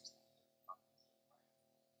 07:36.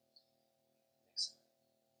 Next slide.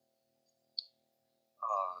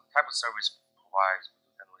 Type of service provides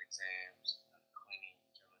dental exams, cleaning,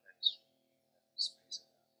 general dentistry, space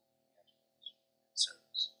and pediatric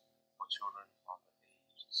service for children from the age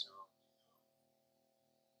 0 to 12.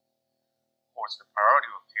 Of course, the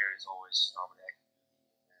priority of care is always start with active duty,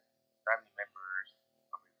 and then family members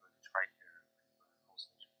are referred to TRICARE,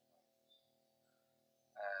 post-nation providers.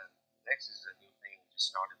 And next is a new thing we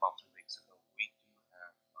just started about 3 weeks ago. We do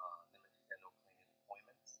have limited dental clinic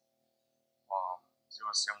appointments from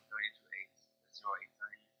 07:30 to 08:30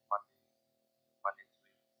 Monday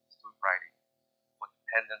through Friday for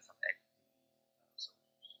dependents of active duty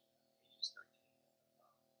soldiers ages 13 and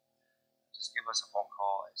above. Just give us a phone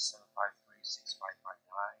call at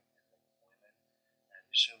 753-6559 and make an appointment, and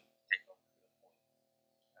it shouldn't take long to get an appointment.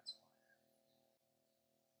 That's all I have.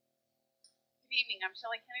 Good evening. I'm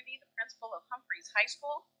Shelley Kennedy, the principal of Humphreys High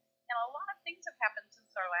School, and a lot of things have happened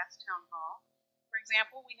since our last town hall. For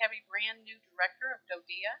example, we have a brand new director of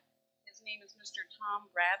DODEA. His name is Mr.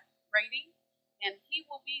 Tom Brady, and he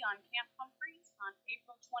will be on Camp Humphreys on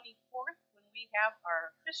April 24th when we have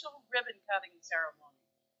our official ribbon cutting ceremony.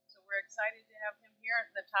 So we're excited to have him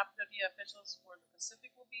here. The top DODEA officials for the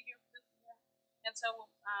Pacific will be here for this event. And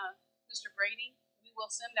so, Mr. Brady, we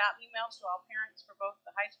will send out emails to all parents for both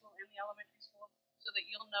the high school and the elementary school so that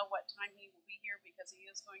you'll know what time he will be here, because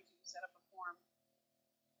he is going to set up a forum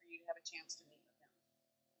for you to have a chance to meet with him.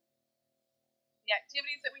 The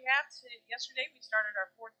activities that we had yesterday, we started our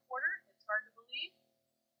 4th quarter. It's hard to believe.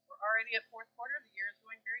 We're already at 4th quarter. The year is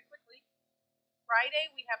going very quickly.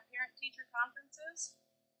 Friday, we have parent-teacher conferences,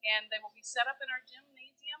 and they will be set up in our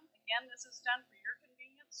gymnasium. Again, this is done for your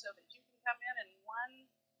convenience so that you can come in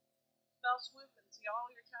one fell swoop and see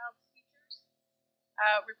all your child's teachers.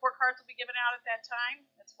 Report cards will be given out at that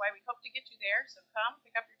time. That's why we hope to get you there. So come,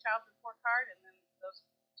 pick up your child's report card, and then those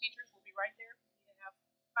teachers will be right there for you to have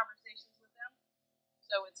conversations with them.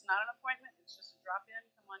 So it's not an appointment. It's just a drop-in.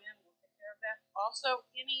 Come on in. We'll take care of that. Also,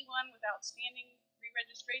 anyone with outstanding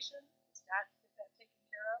re-registration has got to get that taken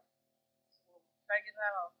care of. So we'll try to get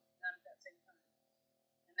that all done at that same time.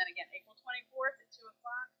 And then again, April 24th at 2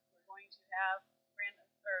 o'clock, we're going to have the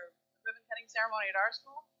ribbon cutting ceremony at our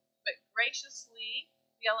school. But graciously,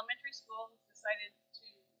 the elementary school has decided to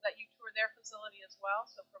let you tour their facility as well.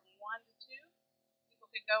 So from 1 to 2,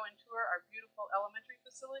 people could go and tour our beautiful elementary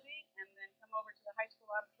facility and then come over to the high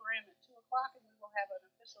school auditorium at 2 o'clock, and we will have an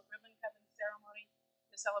official ribbon cutting ceremony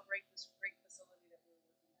to celebrate this great facility that we're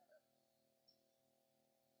working out of.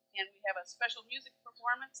 And we have a special music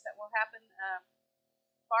performance that will happen,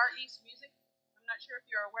 Far East Music. I'm not sure if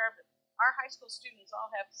you're aware, but our high school students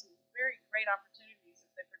all have some very great opportunities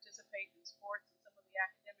if they participate in sports and some of the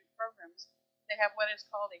academic programs. They have what is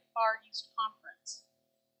called a Far East Conference.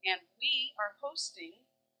 And we are hosting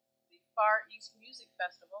the Far East Music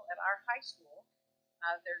Festival at our high school.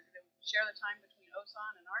 They're going to share the time between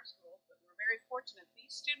OSAN and our school, but we're very fortunate.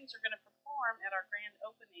 These students are going to perform at our grand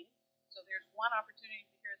opening, so there's one opportunity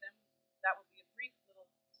to hear them. That would be a brief little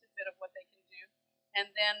tidbit of what they can do. And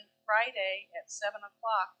then Friday at 7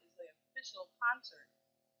 o'clock is the official concert.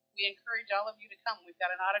 We encourage all of you to come. We've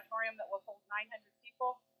got an auditorium that will hold 900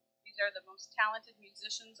 people. These are the most talented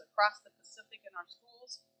musicians across the Pacific in our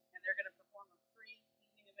schools, and they're going to perform a free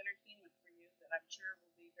evening of entertainment for you that I'm sure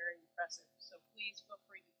will be very impressive. So please feel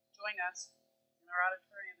free to join us in our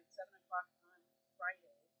auditorium at 7 o'clock on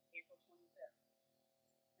Friday, April 25th.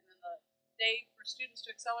 And then the day for students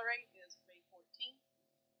to accelerate is May 14th.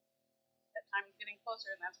 That time is getting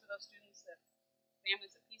closer, and that's for those students that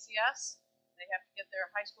families at PCS. They have to get their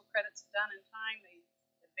high school credits done in time. They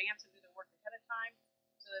advance and do their work ahead of time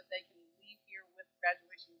so that they can leave here with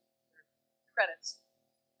graduation their credits,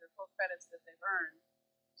 their full credits that they've earned,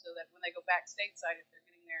 so that when they go back stateside, if they're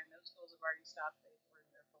getting there and those schools have already stopped, they've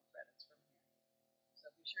earned their full credits from here. So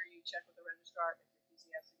be sure you check with the registrar if you're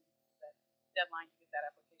PCS and that deadline to get that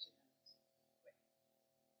application in. Quick.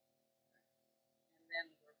 And then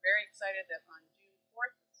we're very excited that on June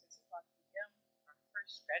 4th at 6 o'clock p.m., our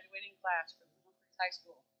first graduating class from Humphreys High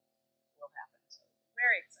School will happen. So we're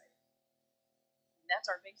very excited. And that's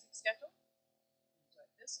our basic schedule. And so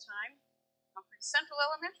at this time, Humphreys Central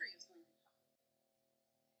Elementary is going to come.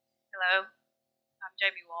 Hello, I'm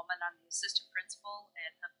Jamie Wallman. I'm the assistant principal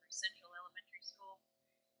at Humphreys Central Elementary School.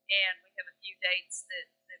 And we have a few dates that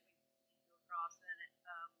we need to go across. And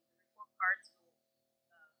the report cards will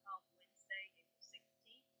come Wednesday, April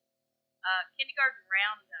 16th. Kindergarten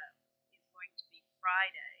Roundup is going to be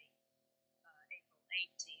Friday, April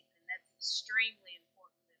 18th. And that's extremely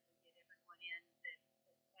important that we get everyone in that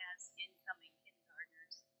has incoming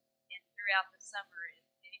kindergartners. And throughout the summer, if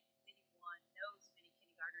anyone knows of any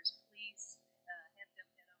kindergartners, please have them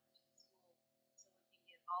head over to the school so we can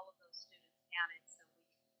get all of those students counted so we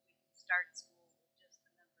can start school with just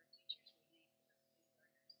the number of teachers we need for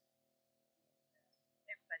those kindergartners. And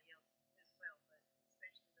everybody else as well, but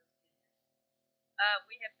especially those kinders.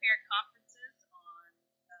 We have parent conferences on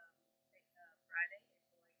Friday,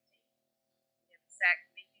 April 18th. We have a SAC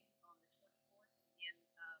meeting on the 24th. Again,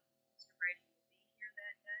 Mr. Brady will be here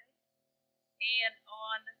that day. And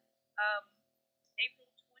on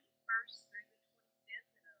April 21st through the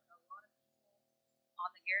 25th, and a lot of people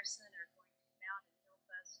on the Garrison are going to come out and help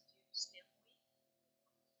us do STEM Week.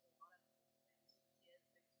 A lot of things with the kids. They're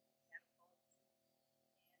going to be catapults.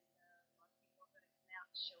 And a lot of people are going to come out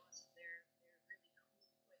and show us their really cool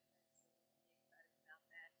equipment, so we can be excited about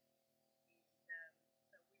that. And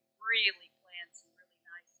so we really planned some really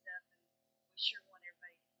nice stuff, and we sure want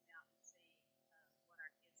everybody to come out and see what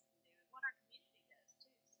our kids can do and what our community does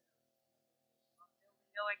too. So there's a lot of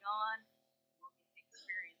building going on. We'll get to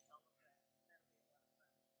experience all of that. That'll be a lot of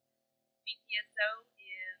fun. PTSO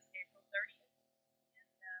is April 30th in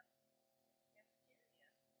the cafeteria. That's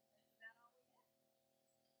about all we have.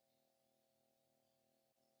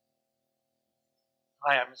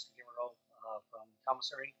 Hi, I'm Mr. Kimmerl from the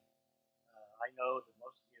commissary. I know that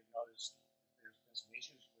most of you have noticed that there's been some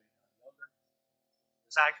issues with yogurt.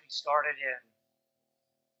 This actually started in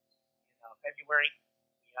February.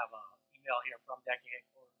 We have an email here from DECA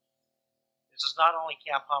headquarters. This is not only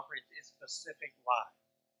Camp Humphreys, it's Pacific-wide.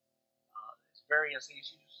 There's various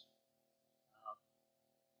issues.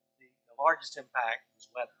 The largest impact was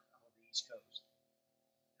weather on the East Coast.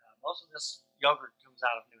 most of this yogurt comes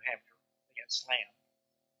out of New Hampshire. They get slammed.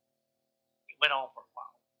 It went on for a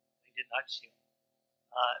while. They did not ship.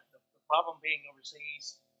 The problem being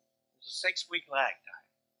overseas, there's a 6-week lag time.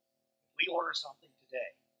 If we order something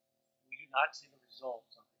today, we do not see the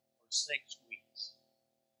results of it for 6 weeks.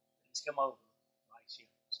 Things come over by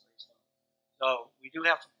ship. It's very slow. So we do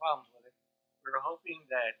have some problems with it. We're hoping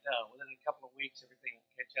that within a couple of weeks everything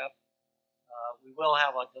will catch up. We will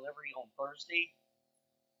have a delivery on Thursday.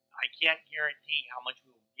 I can't guarantee how much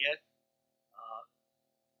we will get.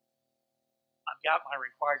 I've got my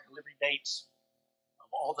required delivery dates of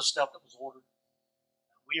all the stuff that was ordered.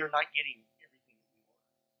 We are not getting everything that we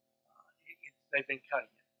ordered. They've been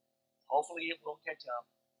cutting it. Hopefully it will catch up.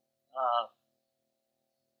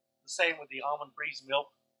 The same with the almond breeze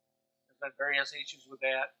milk. There's been various issues with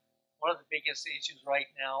that. One of the biggest issues right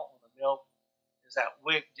now on the milk is that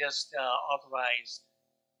WIC just authorized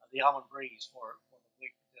the almond breeze for the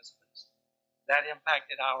WIC participants. That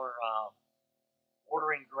impacted our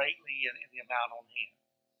ordering greatly in the amount on hand.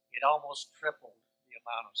 It almost tripled the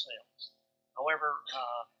amount of sales. However,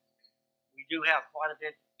 we do have quite a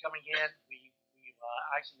bit coming in. We've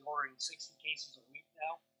actually ordering 60 cases a week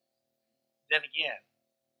now. Then again,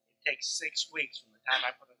 it takes 6 weeks from the time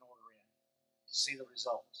I put an order in to see the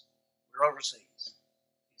results. We're overseas.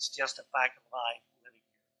 It's just a fact of life living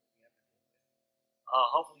here that we have to deal with.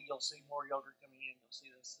 Hopefully you'll see more yogurt coming in. You'll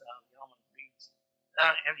see this the almond breeds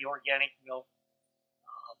and the organic milk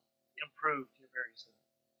improved here very soon.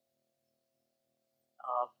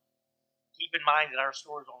 Keep in mind that our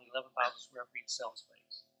store is only 11,000 square feet sell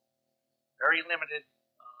space. Very limited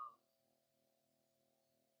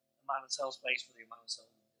amount of sell space for the amount of sales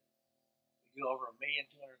we do. We do over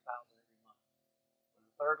 1,200,000 every month. We're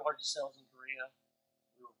the third largest sales in Korea.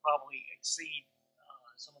 We will probably exceed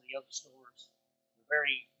some of the other stores in the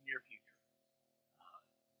very near future.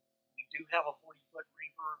 We do have a 40-foot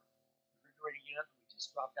reefer refrigerator unit that we just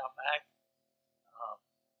dropped out back.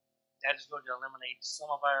 That is going to eliminate some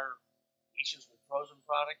of our issues with frozen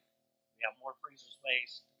product. We have more freezer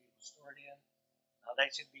space to be able to store it in. That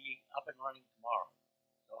should be up and running tomorrow.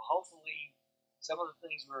 So hopefully some of the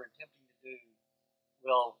things we're attempting to do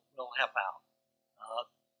will help out.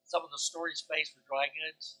 Some of the storage space for dry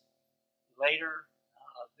goods later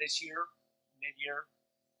this year, mid-year,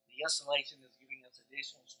 the installation is giving us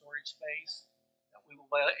additional storage space that we will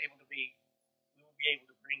be able to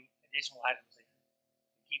bring additional items in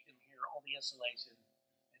and keep them here on the installation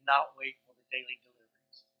and not wait for the daily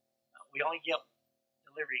deliveries. We only get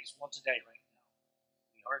deliveries once a day right now.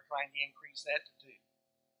 We are trying to increase that to 2.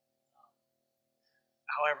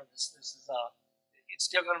 However, this is it's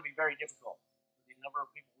still going to be very difficult with the number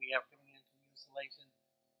of people we have coming into the installation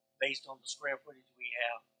based on the square footage we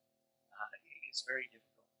have. It's very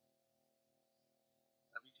difficult.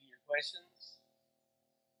 Let me to your questions.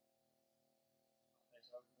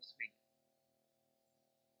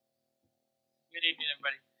 Good evening,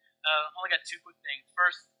 everybody. Only got 2 quick things.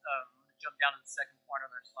 First, I'm going to jump down to the second part on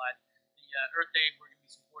our slide. The Earth Day we're going to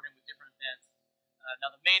be supporting with different events.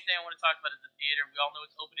 Now, the main thing I want to talk about is the theater. We all know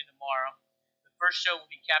it's opening tomorrow. The first show will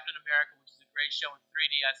be Captain America, which is a great show in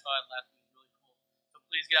 3D. I saw it last week. It was really cool. So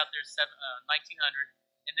please get out there, 1900.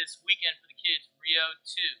 And this weekend for the kids, Rio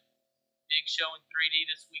 2. Big show in 3D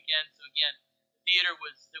this weekend. So again, the theater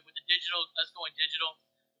was, with the digital, us going digital,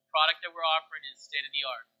 the product that we're offering is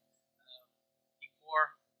state-of-the-art.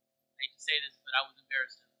 Before, I hate to say this, but I was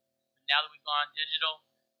embarrassed. But now that we've gone digital,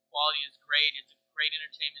 quality is great. It's a great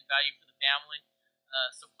entertainment value for the family.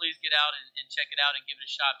 So please get out and check it out and give it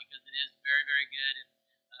a shot because it is very, very good and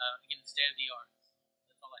again, the state of the art.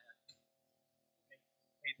 That's all I have. Okay.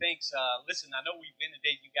 Hey, thanks. Listen, I know we've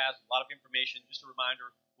inundated you guys with a lot of information. Just a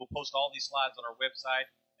reminder, we'll post all these slides on our website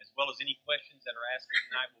as well as any questions that are asked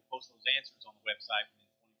tonight. We'll post those answers on the website within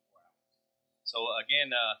 24 hours. So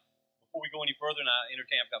again, before we go any further, and I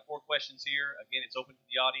entertain, I've got 4 questions here. Again, it's open to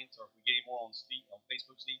the audience, or if we get any more on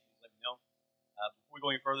Facebook, Steve, please let me know. Before we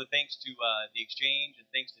go any further, thanks to the Exchange and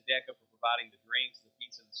thanks to DECA for providing the drinks, the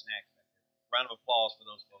pizza, and the snacks back there. Round of applause for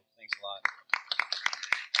those folks. Thanks a lot.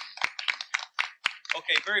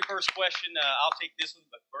 Okay, very first question. I'll take this one,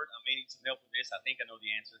 but Bert, I may need some help with this. I think I know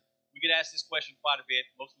the answer. We get asked this question quite a bit,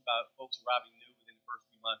 mostly about folks arriving new within the first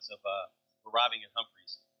few months of arriving at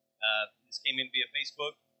Humphreys. This came in via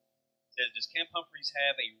Facebook. It says, does Camp Humphreys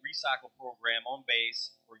have a recycle program on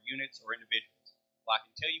base for units or individuals? Well, I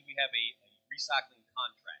can tell you we have a recycling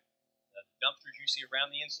contract. The dumpsters you see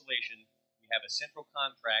around the installation, we have a central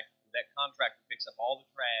contract where that contractor picks up all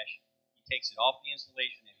the trash. He takes it off the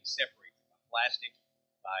installation and he separates it by plastic,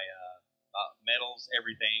 by metals,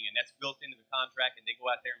 everything, and that's built into the contract, and they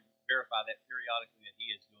go out there and verify that periodically that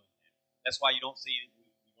he is doing that. That's why you don't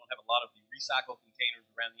have a lot of the recycle containers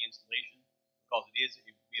around the installation, because it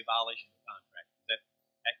would be a violation of the contract. Is that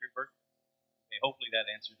accurate, Bert? Okay, hopefully that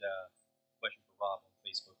answered the question for Rob on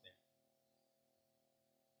Facebook there.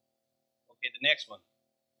 Okay, the next one.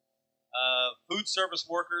 Food service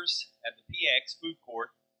workers at the PX food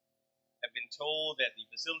court have been told that the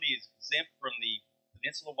facility is exempt from the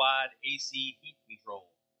peninsula-wide AC heat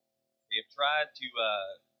control. They have tried to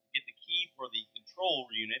get the key for the control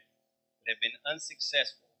unit, but have been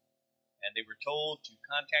unsuccessful. And they were told to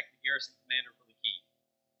contact the garrison commander for the key.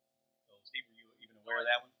 So, Steve, were you even aware of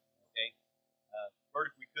that one? Okay.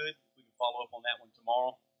 Bert, if we could follow up on that one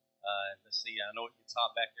tomorrow. Let's see. I know it gets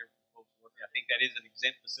hot back there for folks working. I think that is an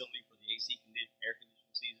exempt facility for the AC air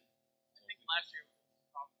conditioning season. I think last year was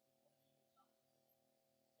probably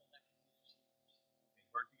okay,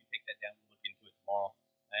 Bert, you can take that down. We'll look into it tomorrow.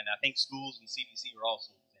 And I think schools and CDC are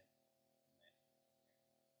also exempt.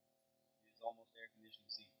 It is almost air conditioning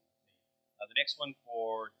season. The next one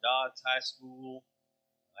for Dodds High School,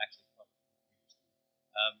 actually probably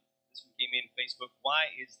this one came in Facebook.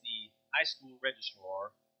 Why is the high school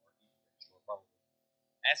registrar, or probably,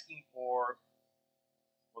 asking for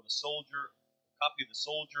the soldier, a copy of the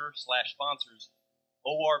soldier/sponsor's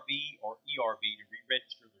ORV or ERV to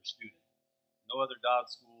re-register their student? No other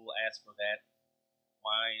Dodds school asked for that.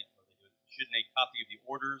 Why are they doing it? Shouldn't a copy of the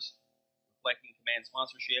orders reflecting command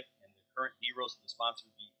sponsorship and the current heroes of the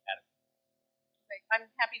sponsor be adequate? Okay, I'm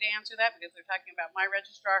happy to answer that because they're talking about my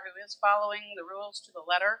registrar who is following the rules to the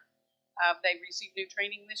letter. They received new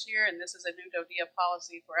training this year, and this is a new DODEA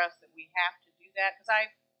policy for us that we have to do that because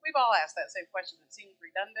we've all asked that same question. It seems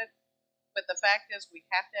redundant, but the fact is we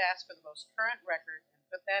have to ask for the most current record and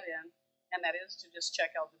put that in, and that is to just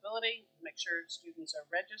check eligibility, make sure students are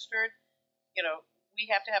registered. You know,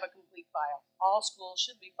 we have to have a complete file. All schools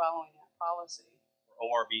should be following that policy. For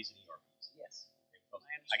ORVs and ERVs. Yes.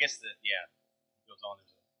 Okay, I guess it goes on.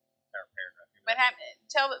 There's an entire paragraph here. But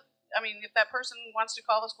if that person wants to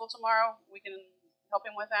call the school tomorrow, we can help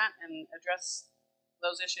him with that and address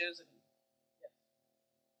those issues. And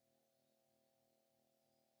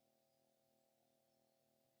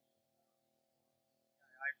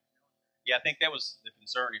yeah, I think that was the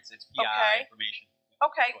concern. It's PI information.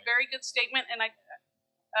 Okay, very good statement, and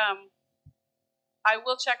I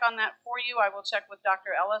will check on that for you. I will check with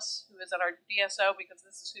Dr. Ellis, who is at our DSO, because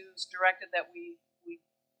this is who's directed that we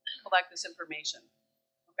collect this information.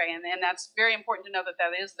 Okay, and that's very important to know that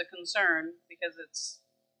is the concern, because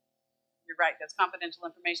you're right, that's confidential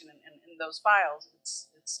information, and in those files, it's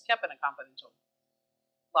kept in a confidential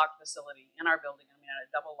locked facility in our building. I mean, a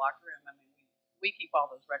double locked room. I mean, we keep all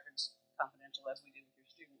those records confidential as we do with your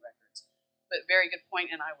student records. But very good point,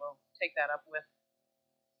 and I will take that up with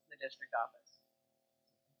the district office.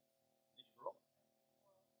 So,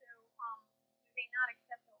 do they not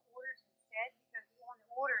accept the orders instead? Because on the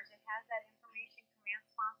orders, it has that information, command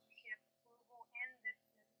sponsorship, approval, and the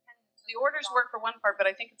dependents. The orders work for one part,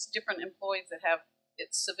 but I think it's different employees that have,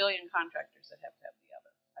 it's civilian contractors that have to have the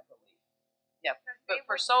other, I believe. Yeah, but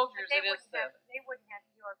for soldiers, it is the... They wouldn't have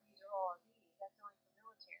URVs or ORVs. That's only for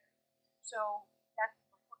military. So, that's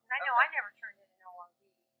my point. And I know I never turned in an ORV,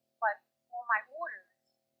 but on my orders,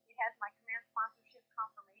 it has my command sponsorship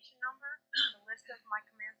confirmation number, the list of my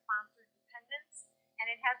command sponsored dependents,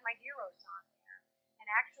 and it has my DEROS on there. And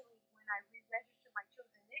actually, when I re-registered my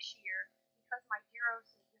children this year, because my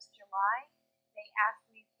DEROS is this July, they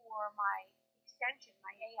asked me for my extension,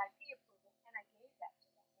 my AIP approval, and I gave that to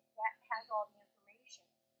them. That has all the information.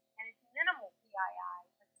 And it's minimal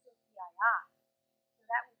PII, but still PII. So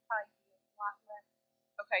that would probably be a lot less.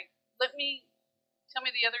 Okay, tell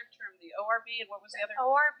me the other term, the ORV, and what was the other?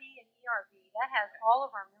 ORV and ERV, that has all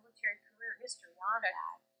of our military career history on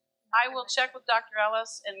that. I will check with Dr.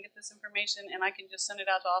 Ellis and get this information, and I can just send it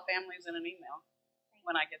out to all families in an email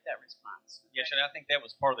when I get that response. Yeah, Shana, I think that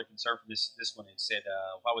was part of the concern for this one. It said,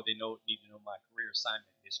 why would they need to know my career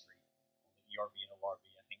assignment history on the ERV and ORV?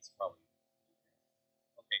 I think it's probably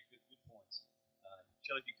okay. Good points.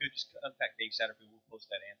 Shelley, if you could just unpack Dave Satterfield, we'll post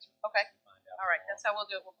that answer. Okay. All right, that's how we'll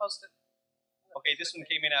do it. We'll post it. Okay, this one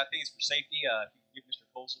came in. I think it's for safety. If you give Mr.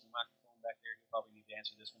 Colson the microphone back there, he'll probably need to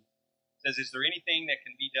answer this one. It says, is there anything that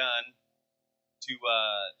can be done to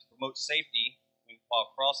promote safety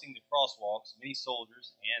while crossing the crosswalks? Many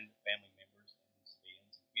soldiers and family members and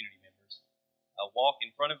civilians and community members walk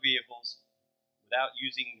in front of vehicles without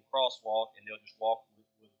using the crosswalk, and they'll just walk with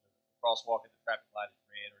the crosswalk if the traffic light is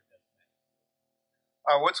red or it doesn't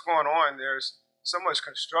matter. What's going on? There's so much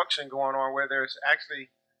construction going on where there's actually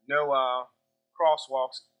no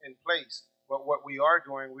crosswalks in place. But what we are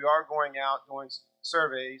doing, we are going out doing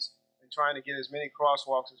surveys and trying to get as many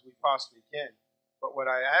crosswalks as we possibly can. But what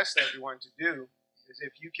I asked everyone to do is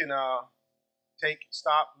if you can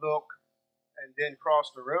stop, look, and then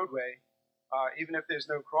cross the roadway, even if there's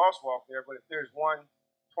no crosswalk there, but if there's one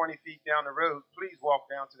 20 feet down the road, please walk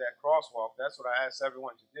down to that crosswalk. That's what I asked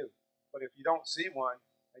everyone to do. But if you don't see one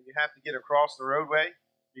and you have to get across the roadway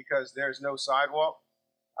because there's no sidewalk,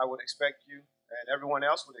 I would expect you and everyone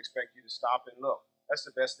else would expect you to stop and look. That's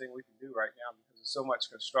the best thing we can do right now because there's so much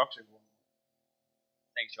construction going on.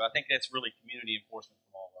 Thanks, Joe. I think that's really community enforcement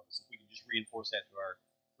from all of us. If we can just reinforce that to our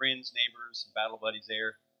friends, neighbors, and battle buddies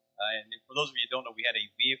there. And for those of you who don't know, we had a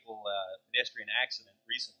vehicle pedestrian accident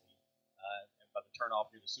recently by the turnoff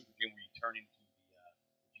near the Super Gym where you turn into the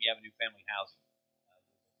G Avenue family housing.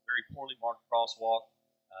 Very poorly marked crosswalk.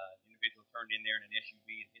 The individual turned in there in an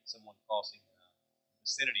SUV and hit someone crossing the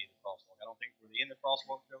vicinity of the crosswalk. I don't think were they in the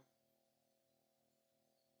crosswalk, Joe?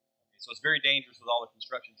 Okay, so it's very dangerous with all the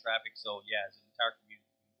construction traffic. So yeah, as an entire community,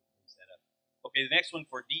 we need to set up. Okay, the next one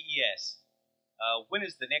for DES. When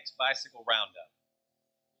is the next bicycle roundup?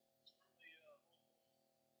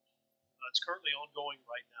 It's currently ongoing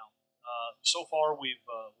right now. So far, we've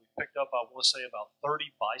picked up, I want to say, about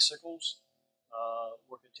 30 bicycles.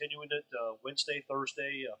 We're continuing it Wednesday,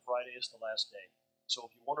 Thursday, Friday is the last day. So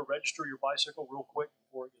if you want to register your bicycle real quick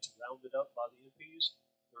before it gets rounded up by the MPs,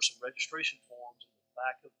 there's some registration forms in the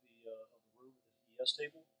back of the room at the DES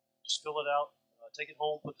table. Just fill it out, take it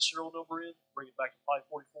home, put the serial number in, bring it back to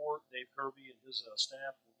 544. Dave Kirby and his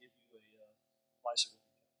staff will give you a bicycle.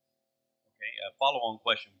 Okay, follow-on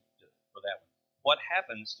question for that one. What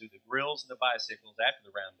happens to the grills and the bicycles after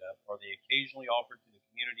the roundup? Are they occasionally offered to the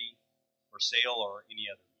community for sale or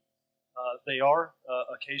any other reason? They are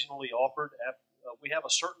occasionally offered. We have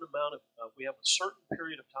a certain amount of, we have a certain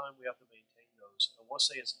period of time we have to maintain those. I want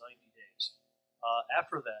to say it's 90 days.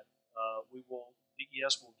 After that,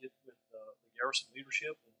 DES will get with the garrison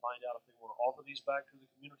leadership and find out if they want to offer these back to the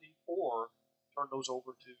community or turn those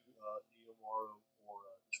over to DMRO for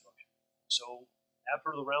destruction. So after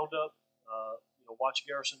the roundup, watch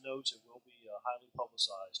Garrison notes. It will be highly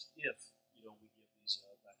publicized if we give these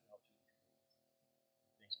back out to the community.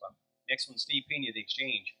 Thanks, Bob. Next one, Steve Pena, the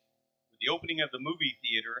Exchange. With the opening of the movie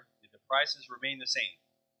theater, did the prices remain the same?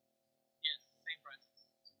 Yes, same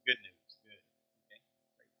prices. Good news. Good. Okay,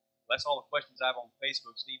 great. Well, that's all the questions I have on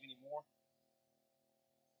Facebook. Steve, any more?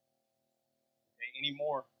 Okay, any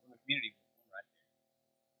more from the community? Right there.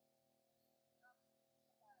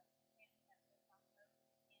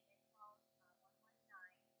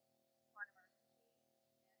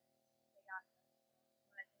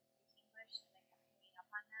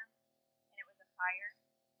 Fire.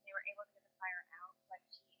 They were able to get the fire out, but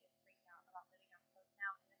she is freaked out about living on post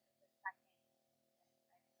now. And this is the second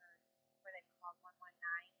incident I've heard where they've called 119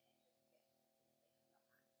 and just get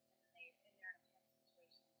they hung up on. And they're in a tense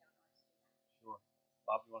situation and don't know what to do. Sure.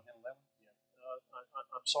 Bob, you want to handle that one? Yeah.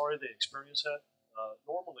 I'm sorry they experienced that.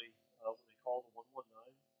 Normally, when they call the 119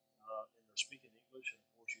 and they're speaking English, and of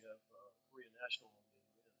course you have Korean National on the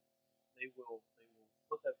other end, they will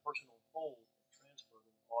put that person on hold and transfer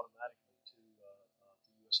them automatically to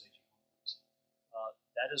USAG Humphreys.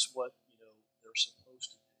 That is what they're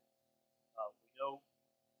supposed to do. We know.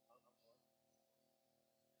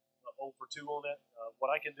 For 2 on that. What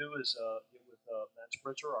I can do is get with Matt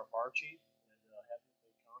Spritzer, our fire chief, and have him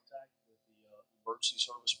make contact with the emergency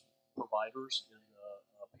service providers in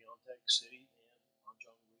Piontek City and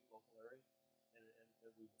Anjangri local area, and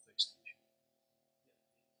we will fix the issue.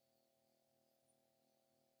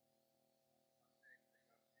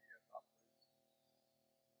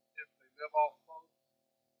 If they live off post,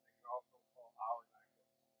 they can also call our 911.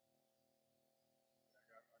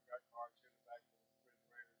 I got cards here in the back of the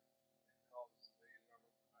refrigerator. They can call the civilian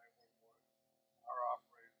number for 911. Our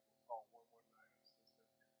operators will call 119 and assist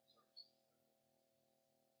them in services.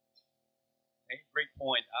 Hey, great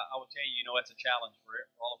point. I will tell you, that's a challenge for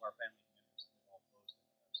all of our family members that live off post and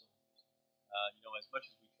our soldiers. As much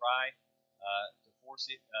as we try to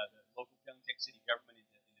force it, the local Piontek City government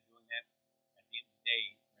into doing that, at the end of the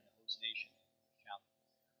day, we're in a host nation and there's challenges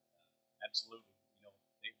there. Absolutely.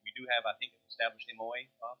 We do have, I think, an established MOA,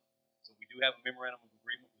 Bob. So we do have a memorandum of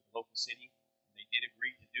agreement with the local city, and they did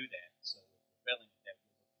agree to do that. So if we're failing at that,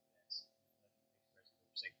 we'll look at that.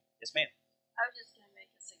 Yes, ma'am. I was just going to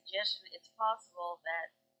make a suggestion. It's possible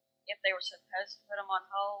that if they were supposed to put them on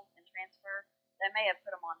hold and transfer, they may have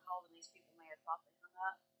put them on hold and these people may have thought they hung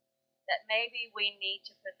up. That maybe we need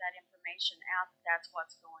to put that information out that that's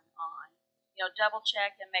what's going on. Double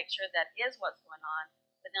check and make sure that is what's going on,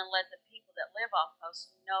 but then let the people that live off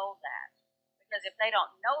post know that. Because if they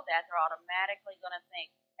don't know that, they're automatically going to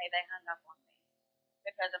think, hey, they hung up on me.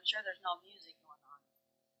 because I'm sure there's no music going on.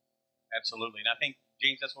 Absolutely. And I think,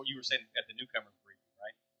 James, that's what you were saying at the newcomers briefing,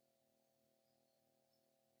 right?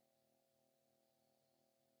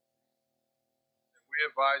 And we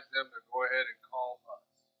advise them to go ahead and call us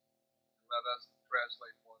and let us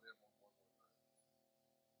translate for them on what we're doing.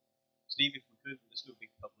 Steve, if we could, let's do a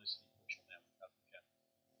big publicity push on that without projecting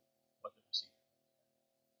what the procedure is.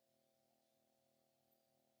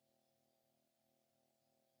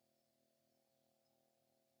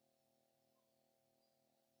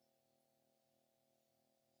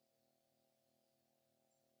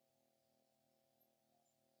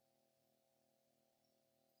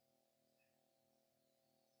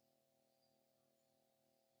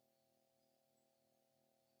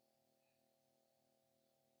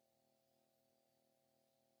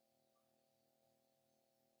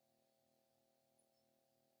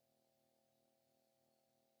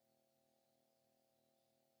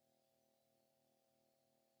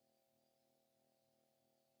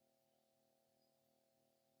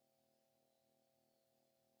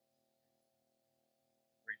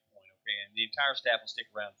 Great point. Okay, and the entire staff will stick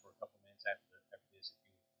around for a couple of minutes after this if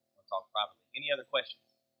you want to talk privately. Any other questions?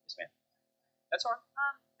 Yes, ma'am. That's all right.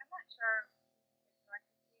 I'm not sure if it's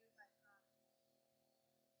directed to you, but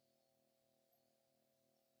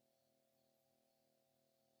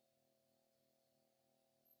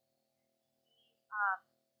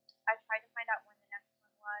I tried to find out when the next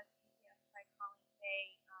one was. UPS tried calling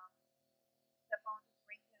today. The phone just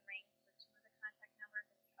rings and rings for two of the contact numbers,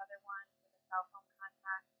 and the other one for the cell phone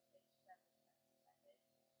contact, it says it's been suspended.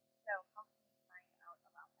 So how can you find out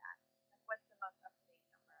about that? Like, what's the most up-to-date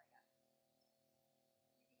number, I guess?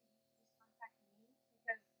 You can just contact me,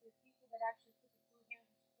 because the people that actually put the food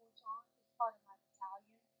handler sports on is part of my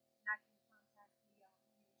battalion, and I can contact the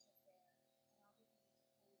leadership there, and I'll give you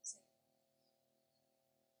the code same.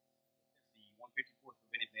 It's the 154th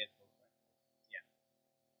Preventive Med Program. Yeah.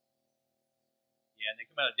 Yeah, they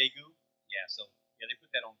come out of Daegu. Yeah, so yeah, they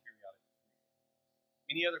put that on periodically.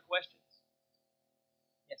 Any other questions?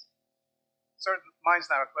 Yes. Sir, mine's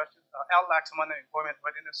not a question. Al Laxman, Employment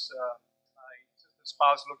Readiness. My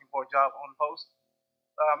spouse looking for a job on post.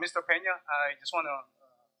 Mr. Pena, I just want to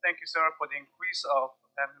thank you, sir, for the increase of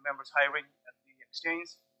family members hiring at the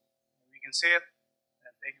exchange. We can see it,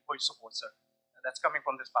 and thank you for your support, sir. And that's coming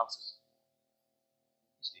from the spouses.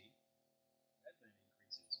 Steve, that's been an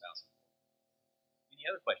increase in spouse employment. Any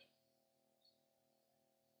other questions?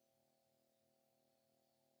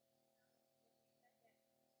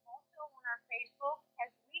 Also on our Facebook,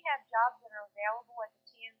 as we have jobs that are available at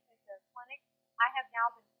the clinic, I have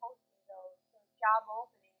now been posting those job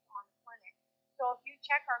openings on the clinic. So if you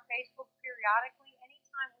check our Facebook periodically,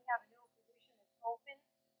 anytime we have a new position that's open,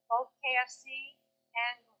 both KFC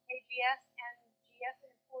and KGS and GS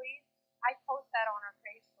employees, I post that on our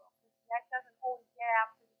Facebook. That doesn't always get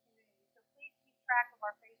out to the community. So please keep track of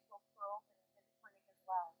our Facebook for openings at the clinic as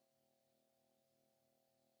well.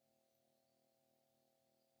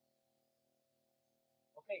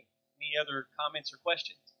 Okay. Any other comments or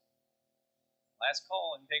questions? Last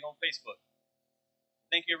call, anything on Facebook?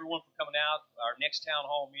 Thank you, everyone, for coming out. Our next town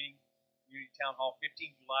hall meeting, Community Town Hall,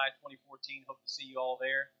 15 July 2014. Hope to see you all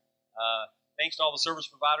there. Thanks to all the service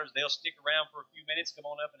providers. They'll stick around for a few minutes. Come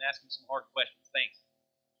on up and ask them some hard questions. Thanks.